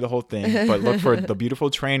not going to say the whole thing, but look for The Beautiful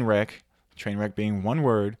Train Wreck being one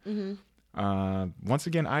word, Once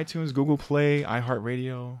again, iTunes, Google Play,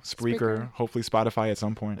 iHeartRadio, Spreaker, hopefully Spotify at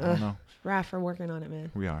some point. I don't know. Raph, we're working on it,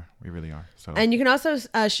 man. We really are. So, and you can also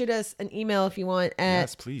shoot us an email if you want at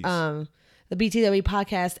yes, please. The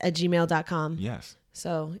btwpodcast@gmail.com. Yes.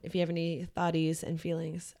 So if you have any thoughties and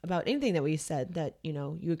feelings about anything that we said that,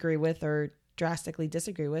 you agree with or drastically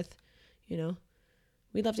disagree with,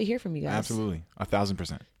 we'd love to hear from you guys. Absolutely.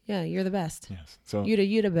 1,000%. Yeah, you're the best. Yes. So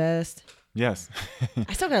you the best. Yes.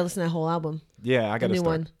 I still gotta listen to that whole album. Yeah, I gotta new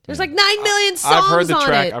start. one. There's Yeah. like 9 million songs I've heard the on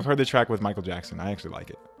track. it. I've heard the track with Michael Jackson. I actually like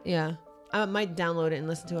it. Yeah, I might download it and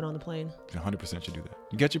listen to it on the plane. You 100% should do that.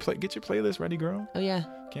 You get your playlist ready, girl. Oh yeah.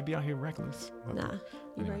 Can't be out here reckless. Nah,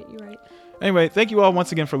 you're right. Anyway, thank you all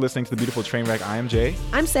once again for listening to The Beautiful Trainwreck. I am Jay.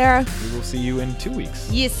 I'm Sarah. We will see you in 2 weeks.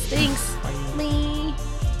 Yes, thanks. Bye. Bye.